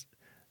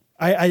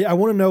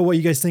want to know what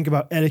you guys think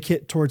about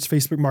etiquette towards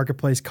Facebook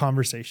Marketplace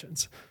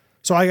conversations.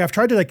 So I've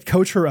tried to like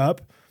coach her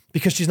up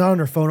because she's not on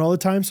her phone all the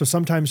time. So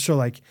sometimes she'll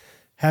like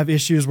have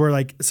issues where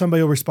like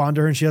somebody will respond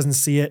to her and she doesn't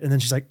see it, and then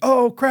she's like,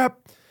 "Oh crap,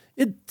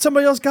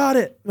 somebody else got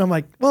it," and I'm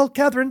like, "Well,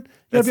 Catherine,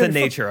 that's the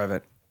nature of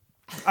it."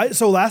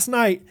 So last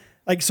night,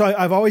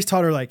 I've always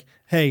taught her like,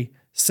 "Hey,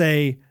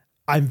 say."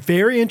 I'm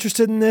very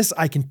interested in this.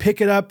 I can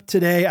pick it up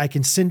today. I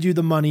can send you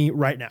the money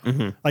right now.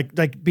 Mm-hmm.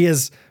 Like be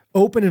as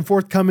open and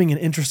forthcoming and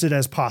interested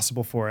as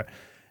possible for it.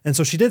 And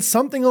so she did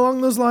something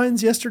along those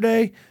lines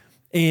yesterday.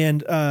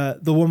 And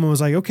the woman was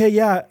like, okay,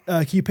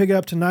 can you pick it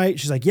up tonight?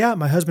 She's like, yeah,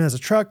 my husband has a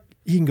truck.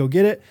 He can go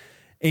get it.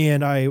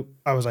 And I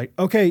was like,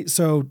 okay,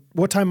 so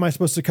what time am I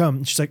supposed to come?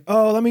 And she's like,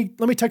 oh, let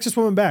me text this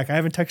woman back. I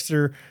haven't texted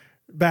her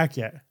back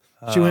yet.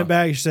 She went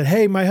back. She said,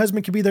 "Hey, my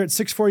husband could be there at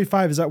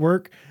 6:45. Does that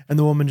work?" And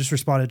the woman just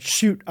responded,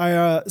 "Shoot,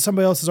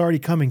 somebody else is already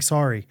coming.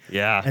 Sorry."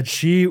 Yeah. And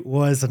she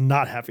was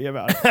not happy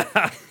about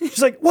it.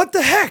 She's like, "What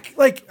the heck?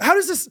 Like, how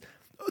does this?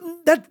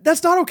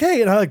 That's not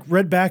okay." And I like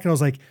read back and I was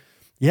like,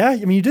 "Yeah,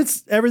 I mean, you did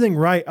everything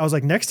right." I was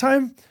like, "Next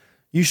time,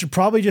 you should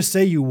probably just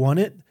say you want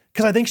it,"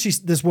 because I think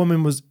this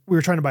woman we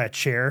were trying to buy a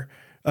chair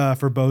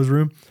for Bo's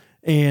room,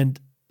 and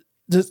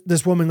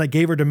this woman like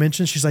gave her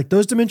dimensions. She's like,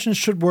 "Those dimensions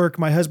should work.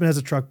 My husband has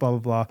a truck, blah, blah,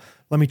 blah.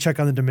 Let me check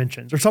on the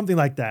dimensions," or something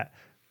like that.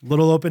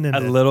 Little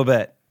open-ended. A little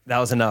bit. That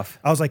was enough.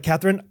 I was like,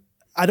 Catherine,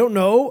 I don't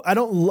know. I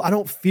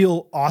don't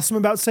feel awesome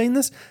about saying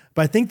this,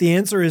 but I think the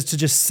answer is to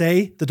just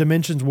say the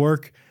dimensions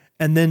work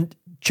and then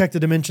check the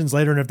dimensions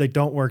later. And if they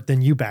don't work,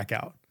 then you back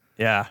out.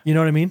 Yeah. You know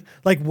what I mean?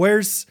 Like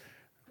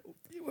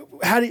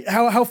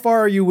how far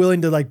are you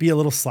willing to like be a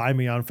little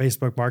slimy on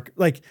Facebook Market?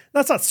 Like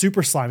that's not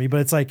super slimy,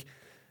 but it's like,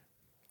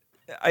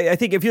 I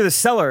think if you're the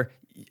seller,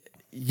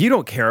 you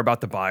don't care about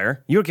the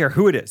buyer. You don't care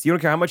who it is. You don't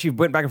care how much you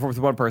went back and forth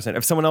with one person.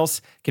 If someone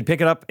else can pick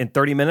it up in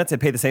 30 minutes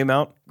and pay the same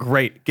amount,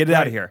 great. Get it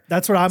out of here.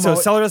 That's what I'm. So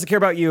seller doesn't care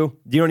about you.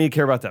 You don't need to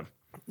care about them.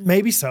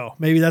 Maybe so.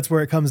 Maybe that's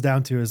where it comes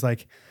down to is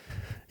like,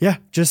 yeah,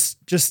 just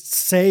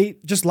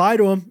lie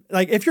to them.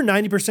 Like if you're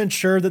 90%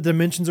 sure that the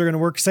dimensions are going to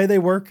work, say they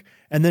work,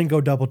 and then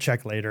go double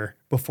check later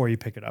before you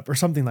pick it up or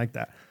something like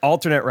that.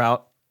 Alternate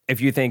route.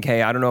 If you think,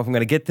 hey, I don't know if I'm going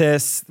to get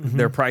this,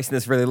 they're pricing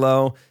this really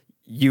low.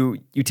 You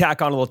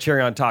tack on a little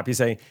cherry on top. You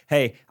say,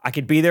 hey, I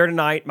could be there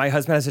tonight. My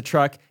husband has a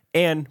truck,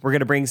 and we're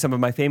going to bring some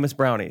of my famous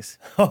brownies.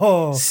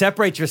 Oh.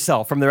 Separate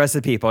yourself from the rest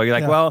of the people. You're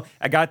like, well,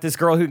 I got this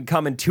girl who can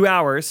come in 2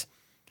 hours,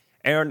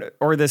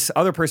 or this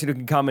other person who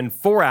can come in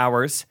 4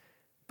 hours,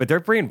 but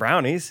they're bringing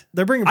brownies.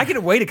 I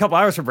can wait a couple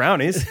hours for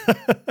brownies.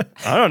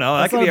 I don't know.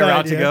 That could be a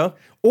route to go.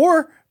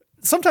 Or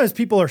sometimes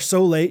people are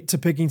so late to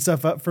picking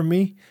stuff up from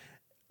me.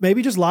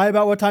 Maybe just lie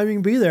about what time you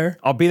can be there.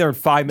 I'll be there in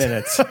 5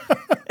 minutes.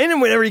 And then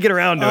whenever you get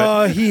around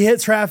to it. He hit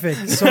traffic.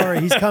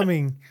 Sorry, he's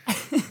coming.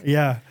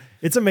 Yeah.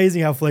 It's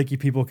amazing how flaky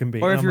people can be.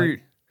 Or if you're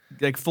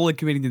like fully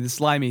committing to the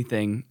slimy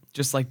thing,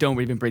 just like don't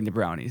even bring the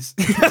brownies.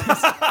 The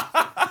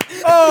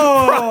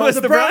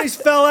brownies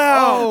fell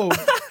out. Oh,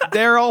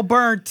 they're all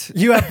burnt.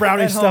 You have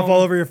brownie stuff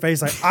all over your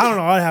face. Like, I don't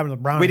know what happened to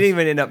the brownies. We didn't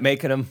even end up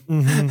making them.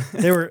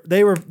 Mm-hmm.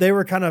 They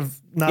were kind of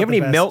not you have the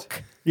any best.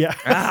 milk?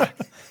 Yeah.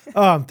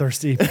 Oh, I'm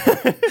thirsty.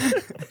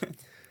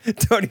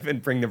 Don't even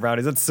bring the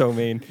brownies. That's so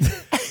mean.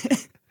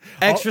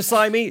 Extra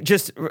slimy,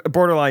 just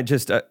borderline,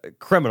 just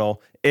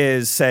criminal,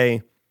 is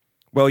say,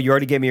 well, you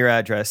already gave me your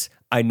address.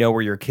 I know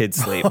where your kids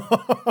sleep.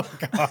 Oh,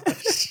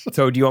 gosh.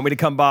 So do you want me to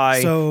come by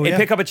and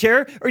pick up a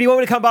chair? Or do you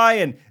want me to come by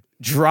and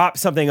drop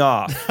something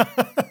off?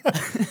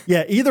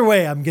 Yeah, either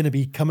way, I'm going to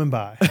be coming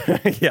by.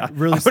 Yeah,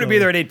 really I'm going to be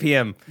there at 8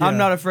 p.m. Yeah. I'm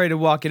not afraid to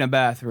walk in a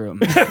bathroom.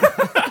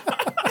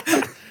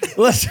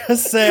 Let's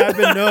just say I've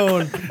been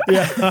known.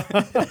 Yeah.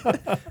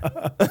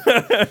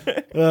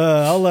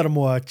 I'll let him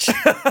watch.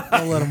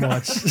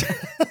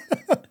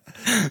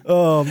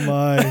 Oh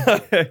my!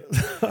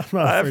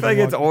 I feel like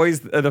it's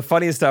always the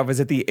funniest stuff is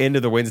at the end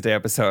of the Wednesday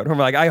episode. I'm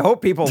like, I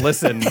hope people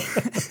listen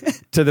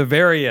to the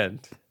very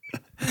end.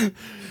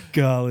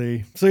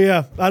 Golly. So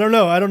yeah, I don't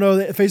know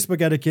the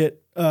Facebook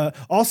etiquette.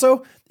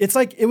 Also, it's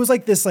like it was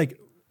like this like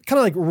kind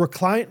of like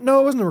recline.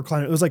 No, it wasn't a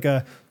recliner. It was like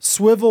a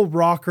swivel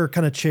rocker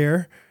kind of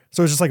chair.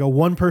 So it was just like a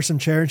 1-person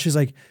chair. And she's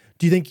like,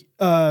 "Do you think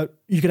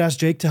you could ask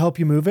Jake to help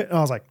you move it?" And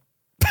I was like,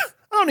 "I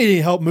don't need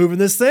any help moving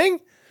this thing."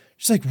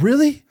 She's like,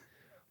 "Really?"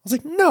 I was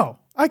like, "No,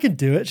 I can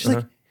do it." She's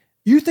like,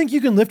 "You think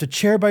you can lift a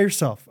chair by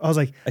yourself?" I was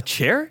like, "A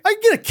chair? I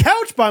can get a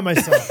couch by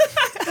myself."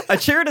 A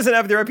chair doesn't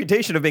have the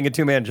reputation of being a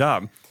 2-man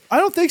job. I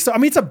don't think so. I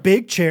mean, it's a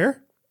big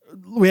chair.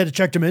 We had to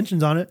check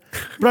dimensions on it,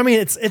 but I mean,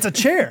 it's a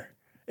chair.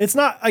 It's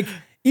not like,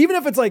 even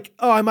if it's like,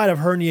 oh, I might have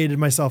herniated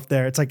myself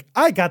there. It's like,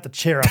 I got the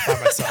chair up by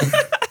myself.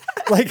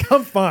 Like,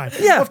 I'm fine.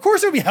 Yeah. Of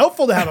course it would be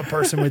helpful to have a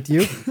person with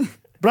you,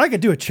 but I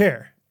could do a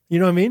chair. You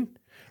know what I mean?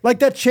 Like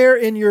that chair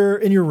in your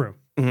room.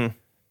 Mm-hmm.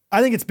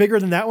 I think it's bigger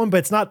than that one, but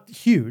it's not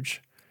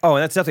huge. Oh,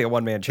 and that's definitely a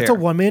 1-man chair. It's a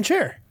 1-man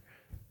chair.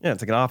 Yeah,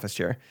 it's like an office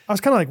chair. I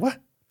was kind of like, what?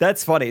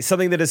 That's funny.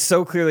 Something that is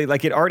so clearly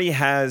like it already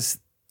has,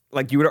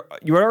 like you would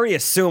already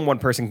assume one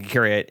person can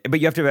carry it, but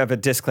you have to have a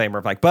disclaimer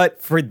of like,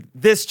 but for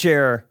this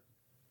chair,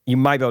 you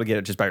might be able to get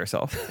it just by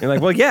yourself. You're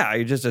like, well, yeah,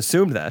 you just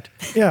assumed that.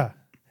 Yeah,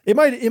 it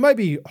might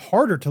be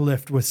harder to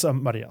lift with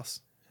somebody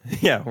else.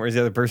 Yeah, where's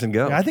the other person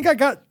go? Yeah, I think I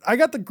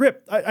got the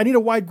grip. I need a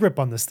wide grip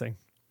on this thing.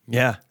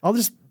 Yeah,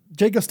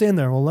 Jake will stand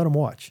there and we'll let him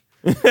watch.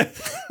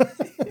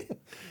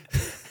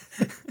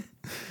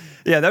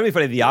 Yeah, that'd be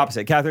funny. The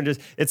opposite. Catherine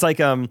it's like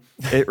at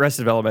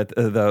Arrested Development,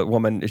 the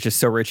woman is just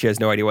so rich she has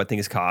no idea what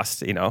things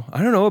cost. You know,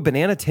 I don't know, a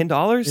banana,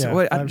 $10? Yeah,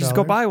 what? I'd just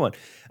go buy one.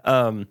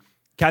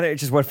 Catherine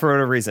just went for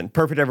whatever reason,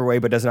 perfect every way,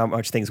 but doesn't know how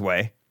much things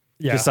weigh.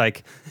 Yeah. Just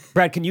like,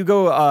 Brad, can you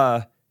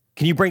go?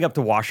 Can you bring up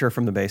the washer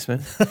from the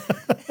basement?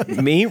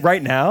 Me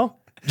right now?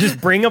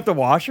 Just bring up the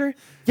washer?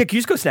 Yeah, can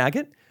you just go snag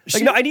it?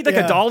 Like, no, I need like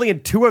a dolly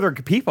and 2 other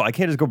people. I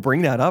can't just go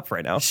bring that up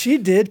right now. She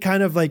did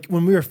kind of like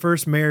when we were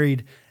first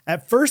married.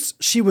 At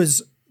first, she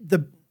was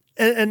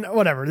and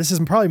whatever. This is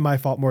probably my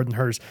fault more than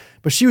hers,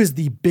 but she was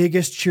the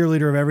biggest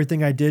cheerleader of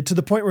everything I did, to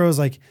the point where I was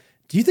like,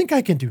 "Do you think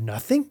I can do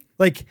nothing?"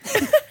 Like,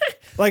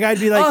 like I'd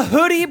be like, "A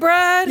hoodie,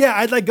 Brad?" Yeah,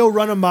 I'd like go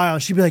run a mile,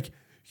 and she'd be like,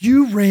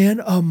 "You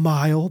ran a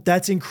mile?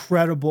 That's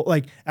incredible!"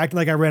 Like acting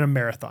like I ran a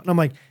marathon. I'm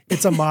like,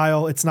 "It's a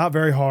mile. It's not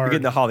very hard." You're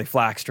getting the Holly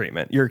Flax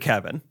treatment. You're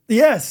Kevin.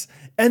 Yes,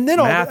 and then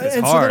Math is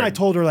hard. so then I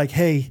told her like,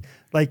 "Hey,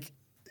 like."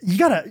 You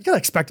gotta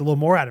expect a little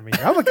more out of me.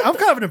 I'm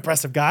kind of an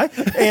impressive guy,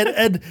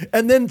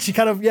 and then she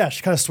kind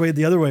of swayed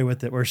the other way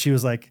with it, where she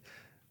was like,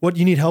 "What,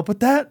 you need help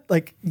with that?"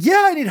 Like,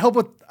 yeah, I need help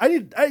with.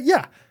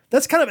 Yeah,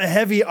 that's kind of a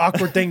heavy,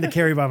 awkward thing to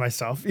carry by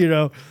myself. You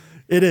know,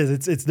 it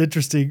is. It's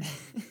interesting.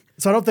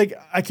 So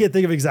I can't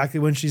think of exactly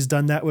when she's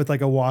done that with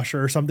like a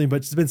washer or something, but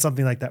it's been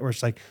something like that where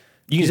it's like,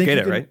 you can just get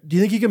it, right? Do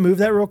you think you can move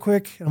that real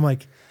quick? And I'm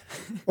like,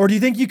 or do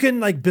you think you can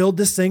like build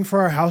this thing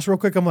for our house real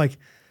quick? I'm like,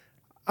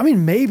 I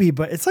mean, maybe,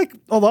 but it's like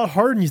a lot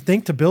harder than you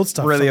think to build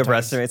stuff. Really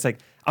overestimate. It's like,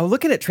 I'm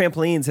looking at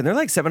trampolines and they're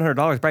like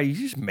 $700. Brad, you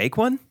just make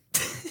one?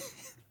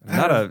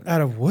 Out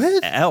of wood?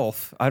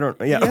 Elf. I don't.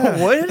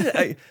 Yeah.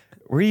 Wood.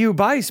 Where you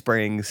buy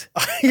springs?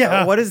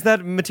 Yeah. What is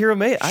that material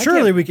made?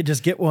 Surely we could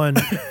just get one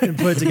and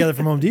put it together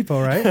from Home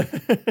Depot, right?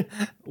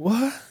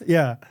 What?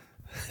 Yeah.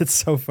 It's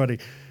so funny.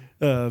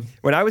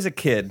 When I was a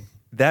kid,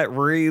 that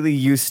really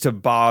used to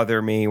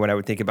bother me when I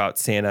would think about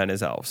Santa and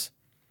his elves.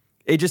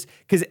 It just,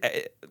 because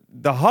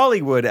the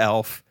Hollywood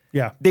elf,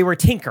 they were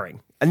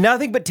tinkering.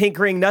 Nothing but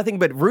tinkering, nothing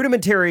but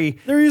rudimentary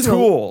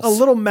tools. A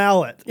little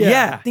mallet.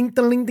 Yeah. Ding,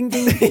 ding, ding,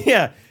 ding.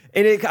 Yeah.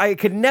 And I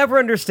could never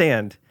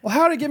understand. Well,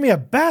 how to get me a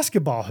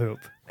basketball hoop?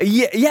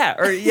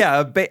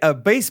 A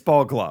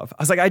baseball glove.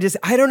 I was like,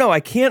 I don't know. I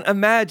can't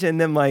imagine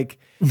them like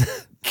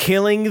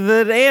killing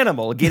the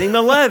animal, getting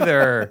the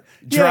leather,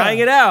 drying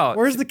it out.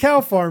 Where's the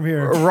cow farm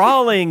here?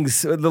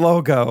 Rawlings, the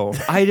logo.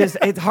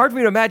 It's hard for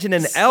me to imagine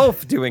an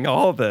elf doing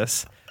all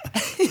this.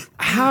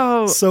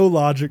 How so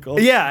logical?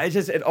 Yeah,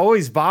 it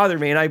always bothered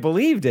me, and I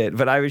believed it,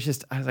 but I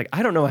was like,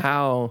 I don't know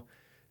how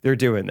they're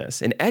doing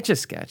this. An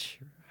Etch-a-Sketch.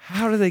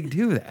 How do they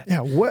do that?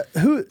 Yeah, what?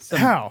 Who?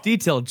 How?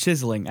 Detailed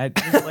chiseling. I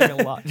just like a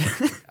lot.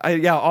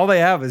 All they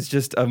have is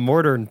just a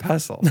mortar and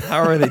pestle. How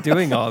are they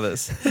doing all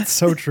this? It's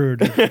so true,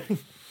 dude.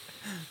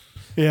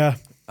 Yeah.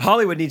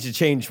 Hollywood needs to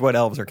change what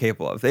elves are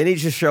capable of. They need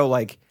to show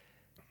like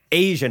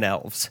Asian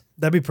elves.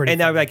 That'd be pretty.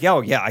 And I'd be like,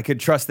 oh yeah, I could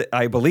trust that.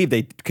 I believe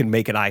they can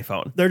make an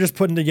iPhone. They're just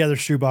putting together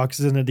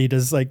shoeboxes and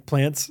Adidas like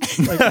plants.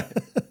 Like,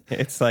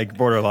 it's like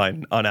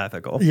borderline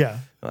unethical. Yeah.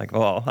 Like,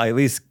 well, I at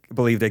least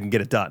believe they can get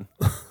it done.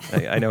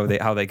 I know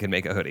how they can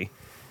make a hoodie.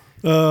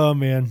 Oh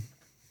man.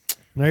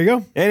 There you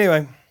go.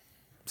 Anyway.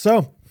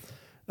 So,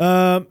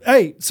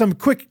 hey, some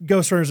quick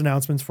Ghost Runners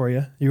announcements for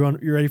you. You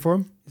ready for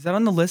them? Is that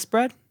on the list,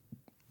 Brad?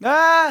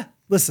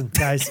 Listen,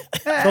 guys.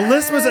 The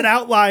list was an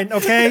outline,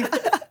 okay?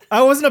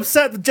 I wasn't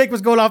upset that Jake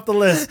was going off the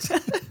list.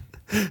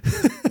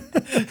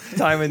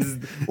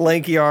 Timon's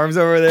lanky arms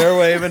over there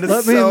waving.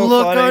 Let me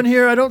look on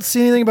here. I don't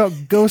see anything about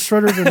Ghost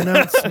Runner's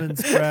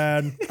announcements,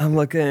 Brad. I'm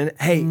looking.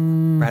 Hey,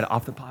 Brad,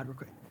 off the pod real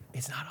quick.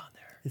 It's not on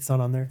there. It's not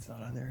on there? It's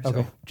not on there.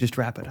 Okay. So just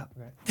wrap it up.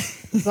 Okay.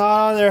 It's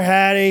not on there,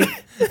 Hattie.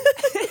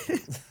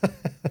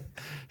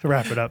 To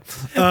wrap it up.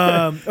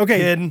 Okay.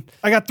 Kidding.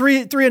 I got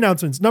three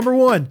announcements. Number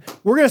one,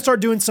 we're going to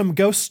start doing some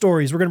ghost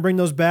stories. We're going to bring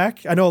those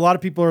back. I know a lot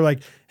of people are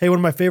like, hey, one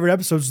of my favorite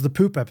episodes is the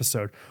poop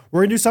episode.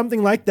 We're going to do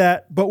something like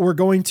that, but we're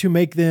going to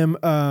make them,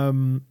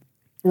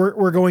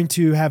 we're going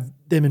to have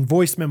them in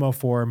voice memo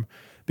form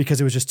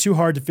because it was just too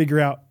hard to figure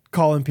out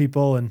calling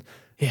people and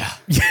Yeah.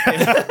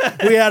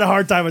 we had a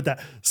hard time with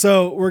that.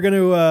 So we're going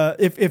to,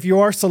 if you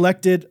are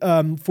selected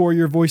for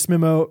your voice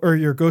memo or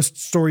your ghost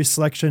story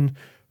selection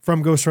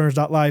from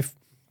ghostrunners.life,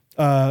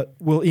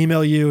 we'll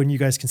email you and you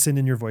guys can send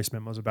in your voice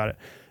memos about it.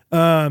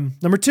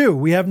 Number two,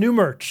 we have new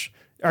merch.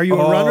 Are you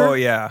a runner? Oh,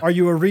 yeah. Are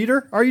you a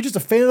reader? Are you just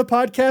a fan of the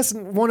podcast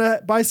and want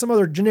to buy some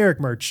other generic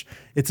merch?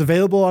 It's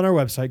available on our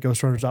website,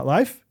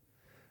 ghostrunners.life.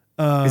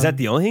 Is that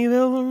the only thing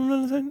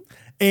available?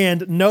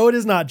 And no, it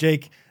is not,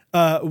 Jake.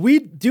 We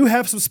do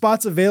have some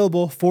spots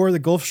available for the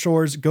Gulf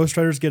Shores Ghost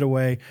Runners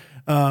getaway.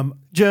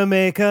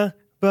 Jamaica,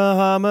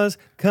 Bahamas,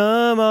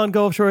 come on,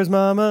 Gulf Shores,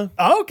 mama.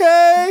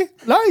 Okay,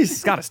 nice.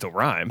 It's got to still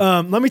rhyme.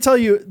 Let me tell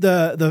you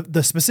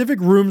the specific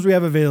rooms we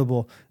have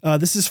available.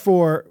 This is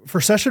for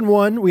session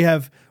one. We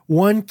have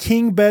one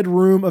king bed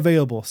room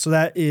available. So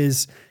that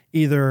is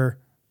either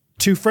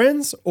two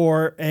friends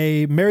or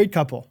a married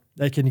couple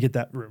that can get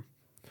that room,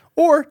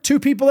 or two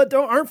people that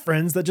aren't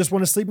friends that just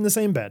want to sleep in the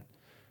same bed.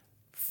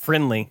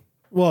 Friendly.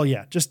 Well,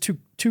 yeah, just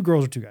two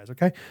girls or two guys.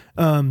 Okay.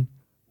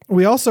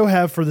 We also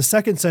have for the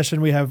second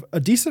session, we have a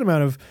decent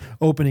amount of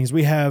openings.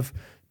 We have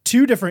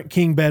two different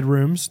king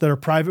bedrooms that are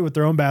private with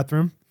their own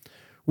bathroom.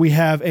 We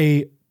have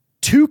a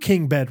 2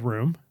 king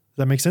bedroom. Does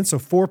that make sense? So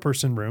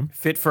 4-person room.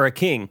 Fit for a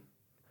king.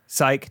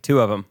 Psych, 2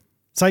 of them.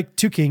 Psych,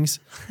 2 kings.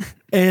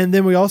 And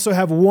then we also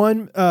have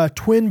one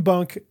twin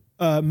bunk,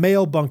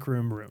 male bunk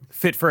room.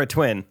 Fit for a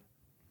twin.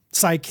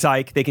 Psych.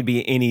 Psych, they can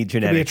be any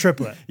genetic. Could be a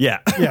triplet. Yeah.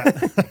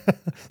 Yeah.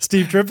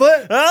 Steve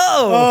Triplet?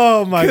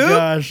 Oh my Coop?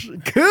 gosh.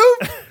 Coop?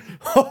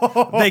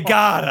 They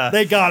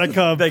gotta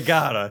come. They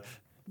gotta.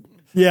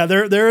 Yeah,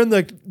 they're in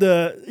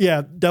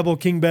the double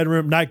king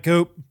bedroom. Night,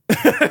 Coop.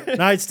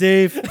 Night,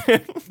 Steve.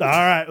 All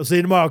right, we'll see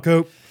you tomorrow,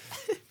 Coop.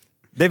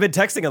 They've been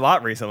texting a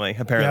lot recently,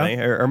 apparently,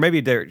 Yeah. or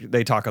maybe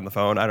they talk on the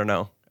phone. I don't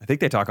know. I think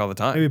they talk all the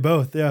time. Maybe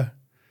both. Yeah,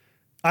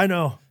 I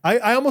know.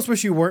 I almost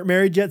wish you weren't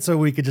married yet, so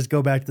we could just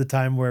go back to the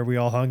time where we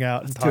all hung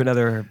out and to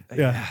another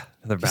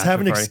another bachelor have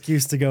an party.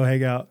 excuse to go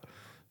hang out.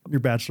 Your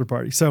bachelor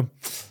party. So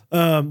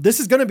this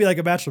is going to be like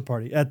a bachelor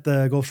party at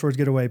the Gulf Shores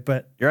Getaway,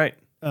 but You're right.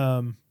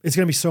 it's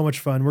going to be so much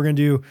fun.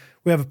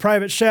 We have a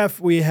private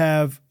chef. We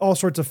have all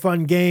sorts of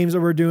fun games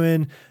that we're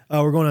doing.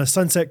 We're going on a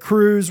sunset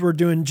cruise. We're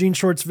doing Jean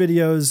Shorts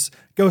videos,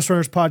 Ghost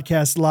Runners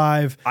podcast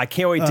live. I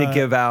can't wait to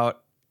give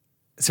out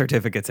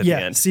certificates at the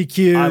end.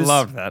 CQs. I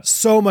love that.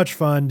 So much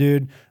fun,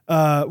 dude.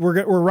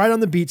 We're right on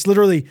the beach.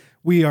 Literally,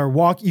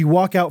 you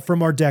walk out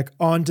from our deck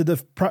onto the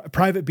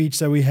private beach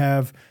that we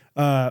have.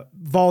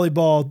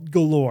 Volleyball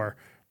galore,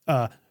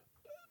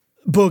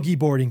 boogie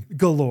boarding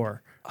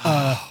galore,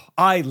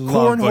 I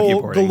love boogie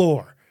cornhole boarding.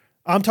 galore.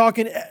 I'm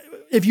talking,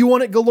 if you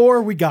want it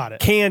galore, we got it.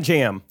 Can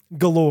jam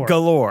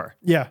Galore.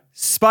 Yeah.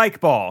 Spike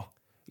ball.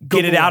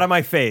 Get it Galore. out of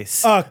my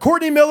face.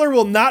 Courtney Miller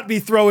will not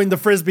be throwing the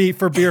frisbee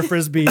for beer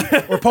frisbee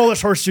or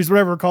Polish horseshoes,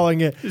 whatever we're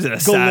calling it. He's an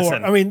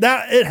assassin. I mean,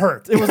 it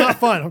hurt. It was not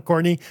fun,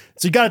 Courtney.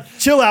 So you got to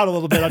chill out a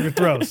little bit on your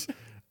throws.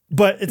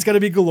 But it's going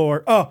to be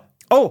galore.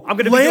 I'm going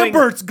to be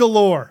Lambert's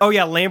galore. Oh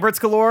yeah, Lambert's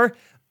galore,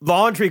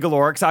 laundry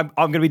galore. Because I'm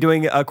going to be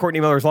doing Courtney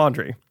Miller's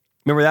laundry.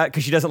 Remember that?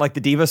 Because she doesn't like the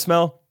diva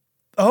smell.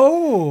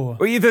 Oh,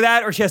 Or either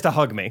that, or she has to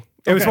hug me.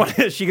 It was one.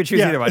 She could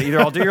choose either one. Either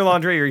I'll do your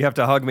laundry, or you have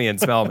to hug me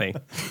and smell me.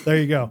 there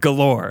you go.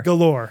 Galore.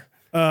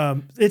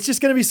 It's just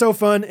going to be so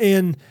fun,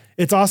 and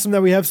it's awesome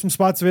that we have some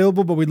spots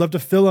available. But we'd love to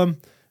fill them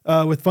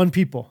with fun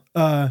people.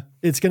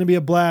 It's going to be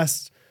a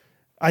blast.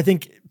 I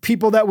think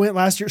people that went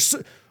last year,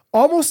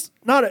 almost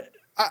not.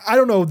 I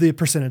don't know the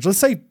percentage. Let's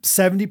say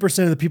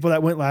 70% of the people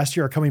that went last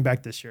year are coming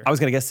back this year. I was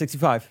going to guess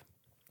 65.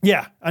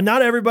 Yeah.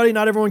 Not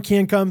everyone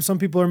can come. Some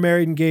people are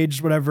married,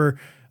 engaged, whatever,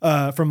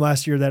 from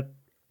last year that,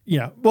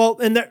 well,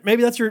 and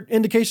maybe that's your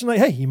indication. Like,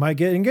 hey, you might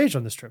get engaged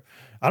on this trip.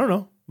 I don't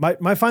know.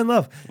 Might find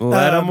love.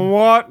 Let them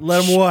watch.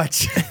 Let them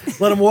watch.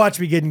 Let them watch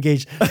me get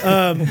engaged.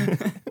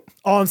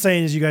 All I'm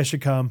saying is you guys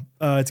should come.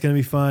 It's going to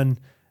be fun.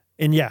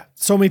 And yeah,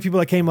 so many people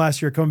that came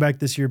last year are coming back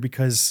this year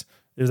because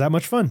it was that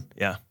much fun.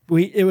 Yeah.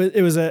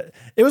 It was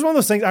one of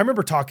those things. I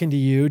remember talking to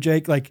you,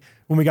 Jake, like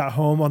when we got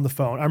home on the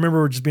phone. I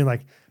remember just being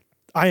like,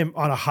 I am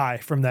on a high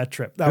from that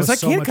trip. That was like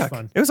so much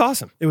fun. It was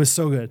awesome. It was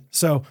so good.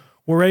 So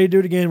we're ready to do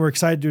it again. We're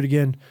excited to do it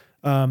again.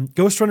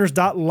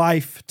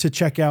 Ghostrunners.life to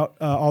check out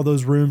all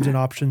those rooms and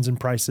options and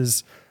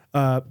prices.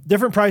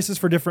 Different prices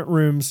for different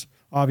rooms,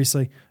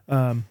 obviously.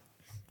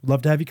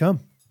 Love to have you come.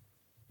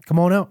 Come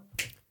on out.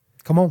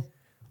 Come on.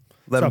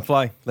 Let them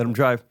fly. Let them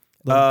drive.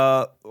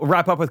 We'll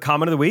wrap up with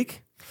comment of the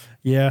week.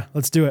 Yeah,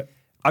 let's do it.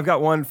 I've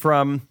got one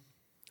from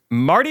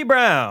Marty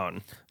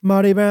Brown.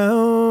 Marty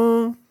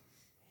Brown.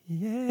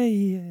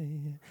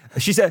 Yeah.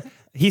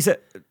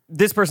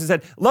 This person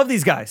said, love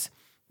these guys.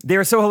 They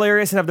are so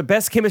hilarious and have the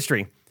best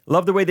chemistry.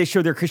 Love the way they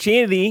show their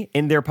Christianity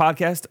in their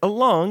podcast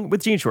along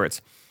with Jean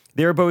Shorts.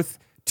 They are both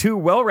two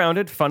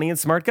well-rounded, funny, and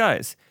smart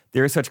guys. They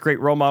are such great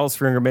role models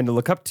for younger men to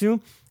look up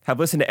to. Have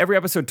listened to every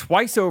episode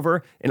twice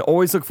over and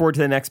always look forward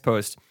to the next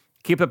post.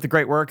 Keep up the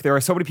great work. There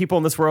are so many people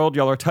in this world.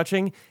 Y'all are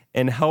touching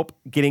and help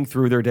getting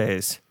through their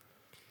days.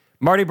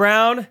 Marty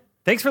Brown,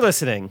 thanks for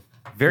listening.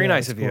 Very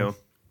nice of you.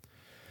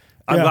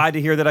 I'm glad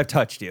to hear that I've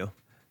touched you.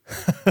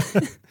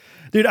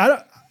 Dude,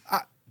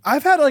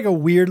 I've had like a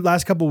weird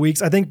last couple of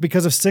weeks, I think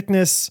because of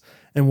sickness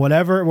and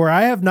whatever, where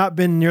I have not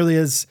been nearly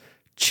as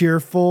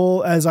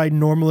cheerful as I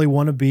normally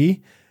want to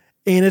be.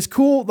 And it's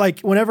cool, like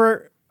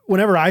whenever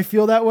I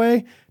feel that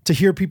way, to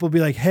hear people be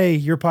like, hey,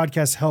 your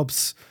podcast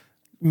helps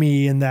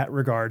me in that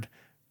regard.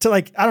 To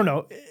like, I don't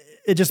know,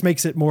 it just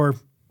makes it more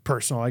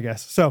personal, I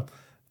guess. So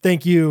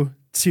thank you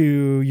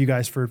to you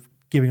guys for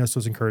giving us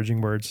those encouraging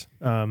words.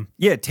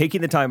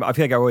 Taking the time, I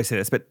feel like I always say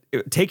this, but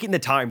taking the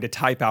time to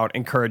type out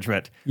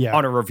encouragement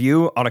on a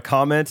review, on a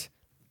comment.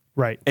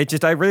 Right.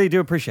 I really do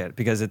appreciate it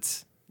because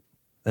it's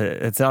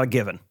not a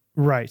given.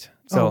 Right.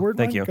 So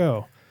thank you.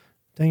 Go?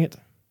 Dang it.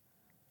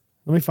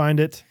 Let me find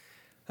it.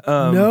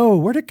 No,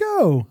 where'd it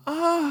go?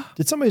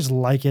 Did somebody just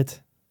like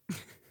it?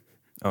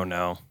 Oh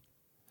no.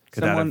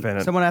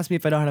 Someone asked me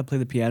if I know how to play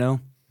the piano.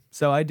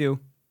 So I do.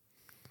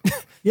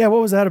 Yeah,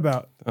 what was that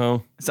about?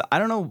 Oh. So I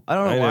don't know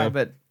why,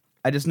 but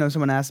I just know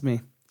someone asked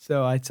me.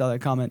 So I saw that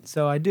comment.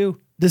 So I do.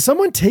 Did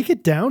someone take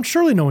it down?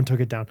 Surely no one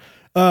took it down.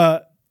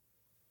 While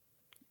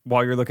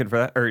you're looking for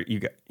that, or you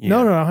got? Yeah.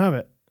 No, I don't have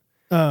it.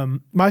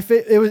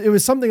 It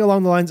was something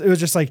along the lines. It was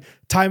just like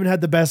Timon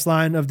had the best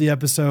line of the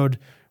episode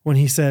when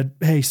he said,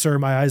 "Hey, sir,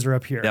 my eyes are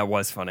up here." That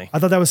was funny. I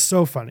thought that was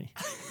so funny.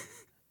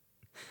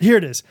 Here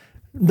it is.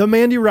 The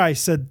Mandy Rice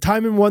said,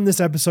 Timon won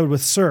this episode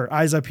with "Sir,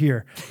 eyes up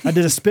here." I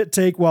did a spit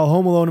take while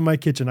home alone in my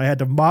kitchen. I had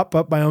to mop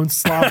up my own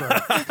slobber,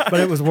 but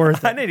it was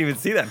worth it. I didn't even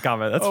see that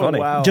comment. That's funny.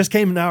 Wow. Just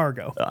came an hour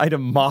ago. I had to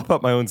mop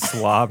up my own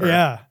slobber.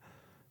 Yeah.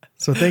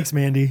 So thanks,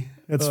 Mandy.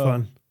 It's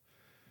fun.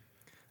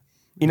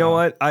 You know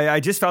what?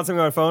 I just found something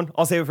on my phone.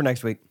 I'll save it for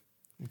next week.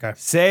 Okay.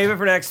 Save it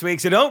for next week.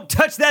 So don't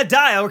touch that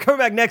dial. We're coming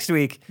back next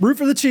week. Root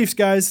for the Chiefs,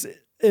 guys,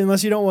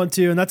 unless you don't want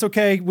to, and that's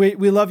okay. We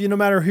love you no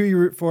matter who you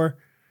root for.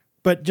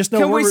 But just know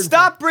Can we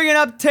stop bringing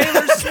up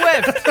Taylor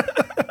Swift?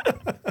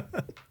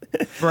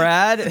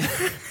 Brad.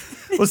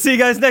 We'll see you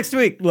guys next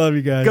week. Love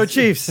you guys. Go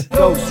Chiefs.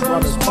 Ghost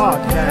Runners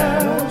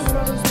Podcast.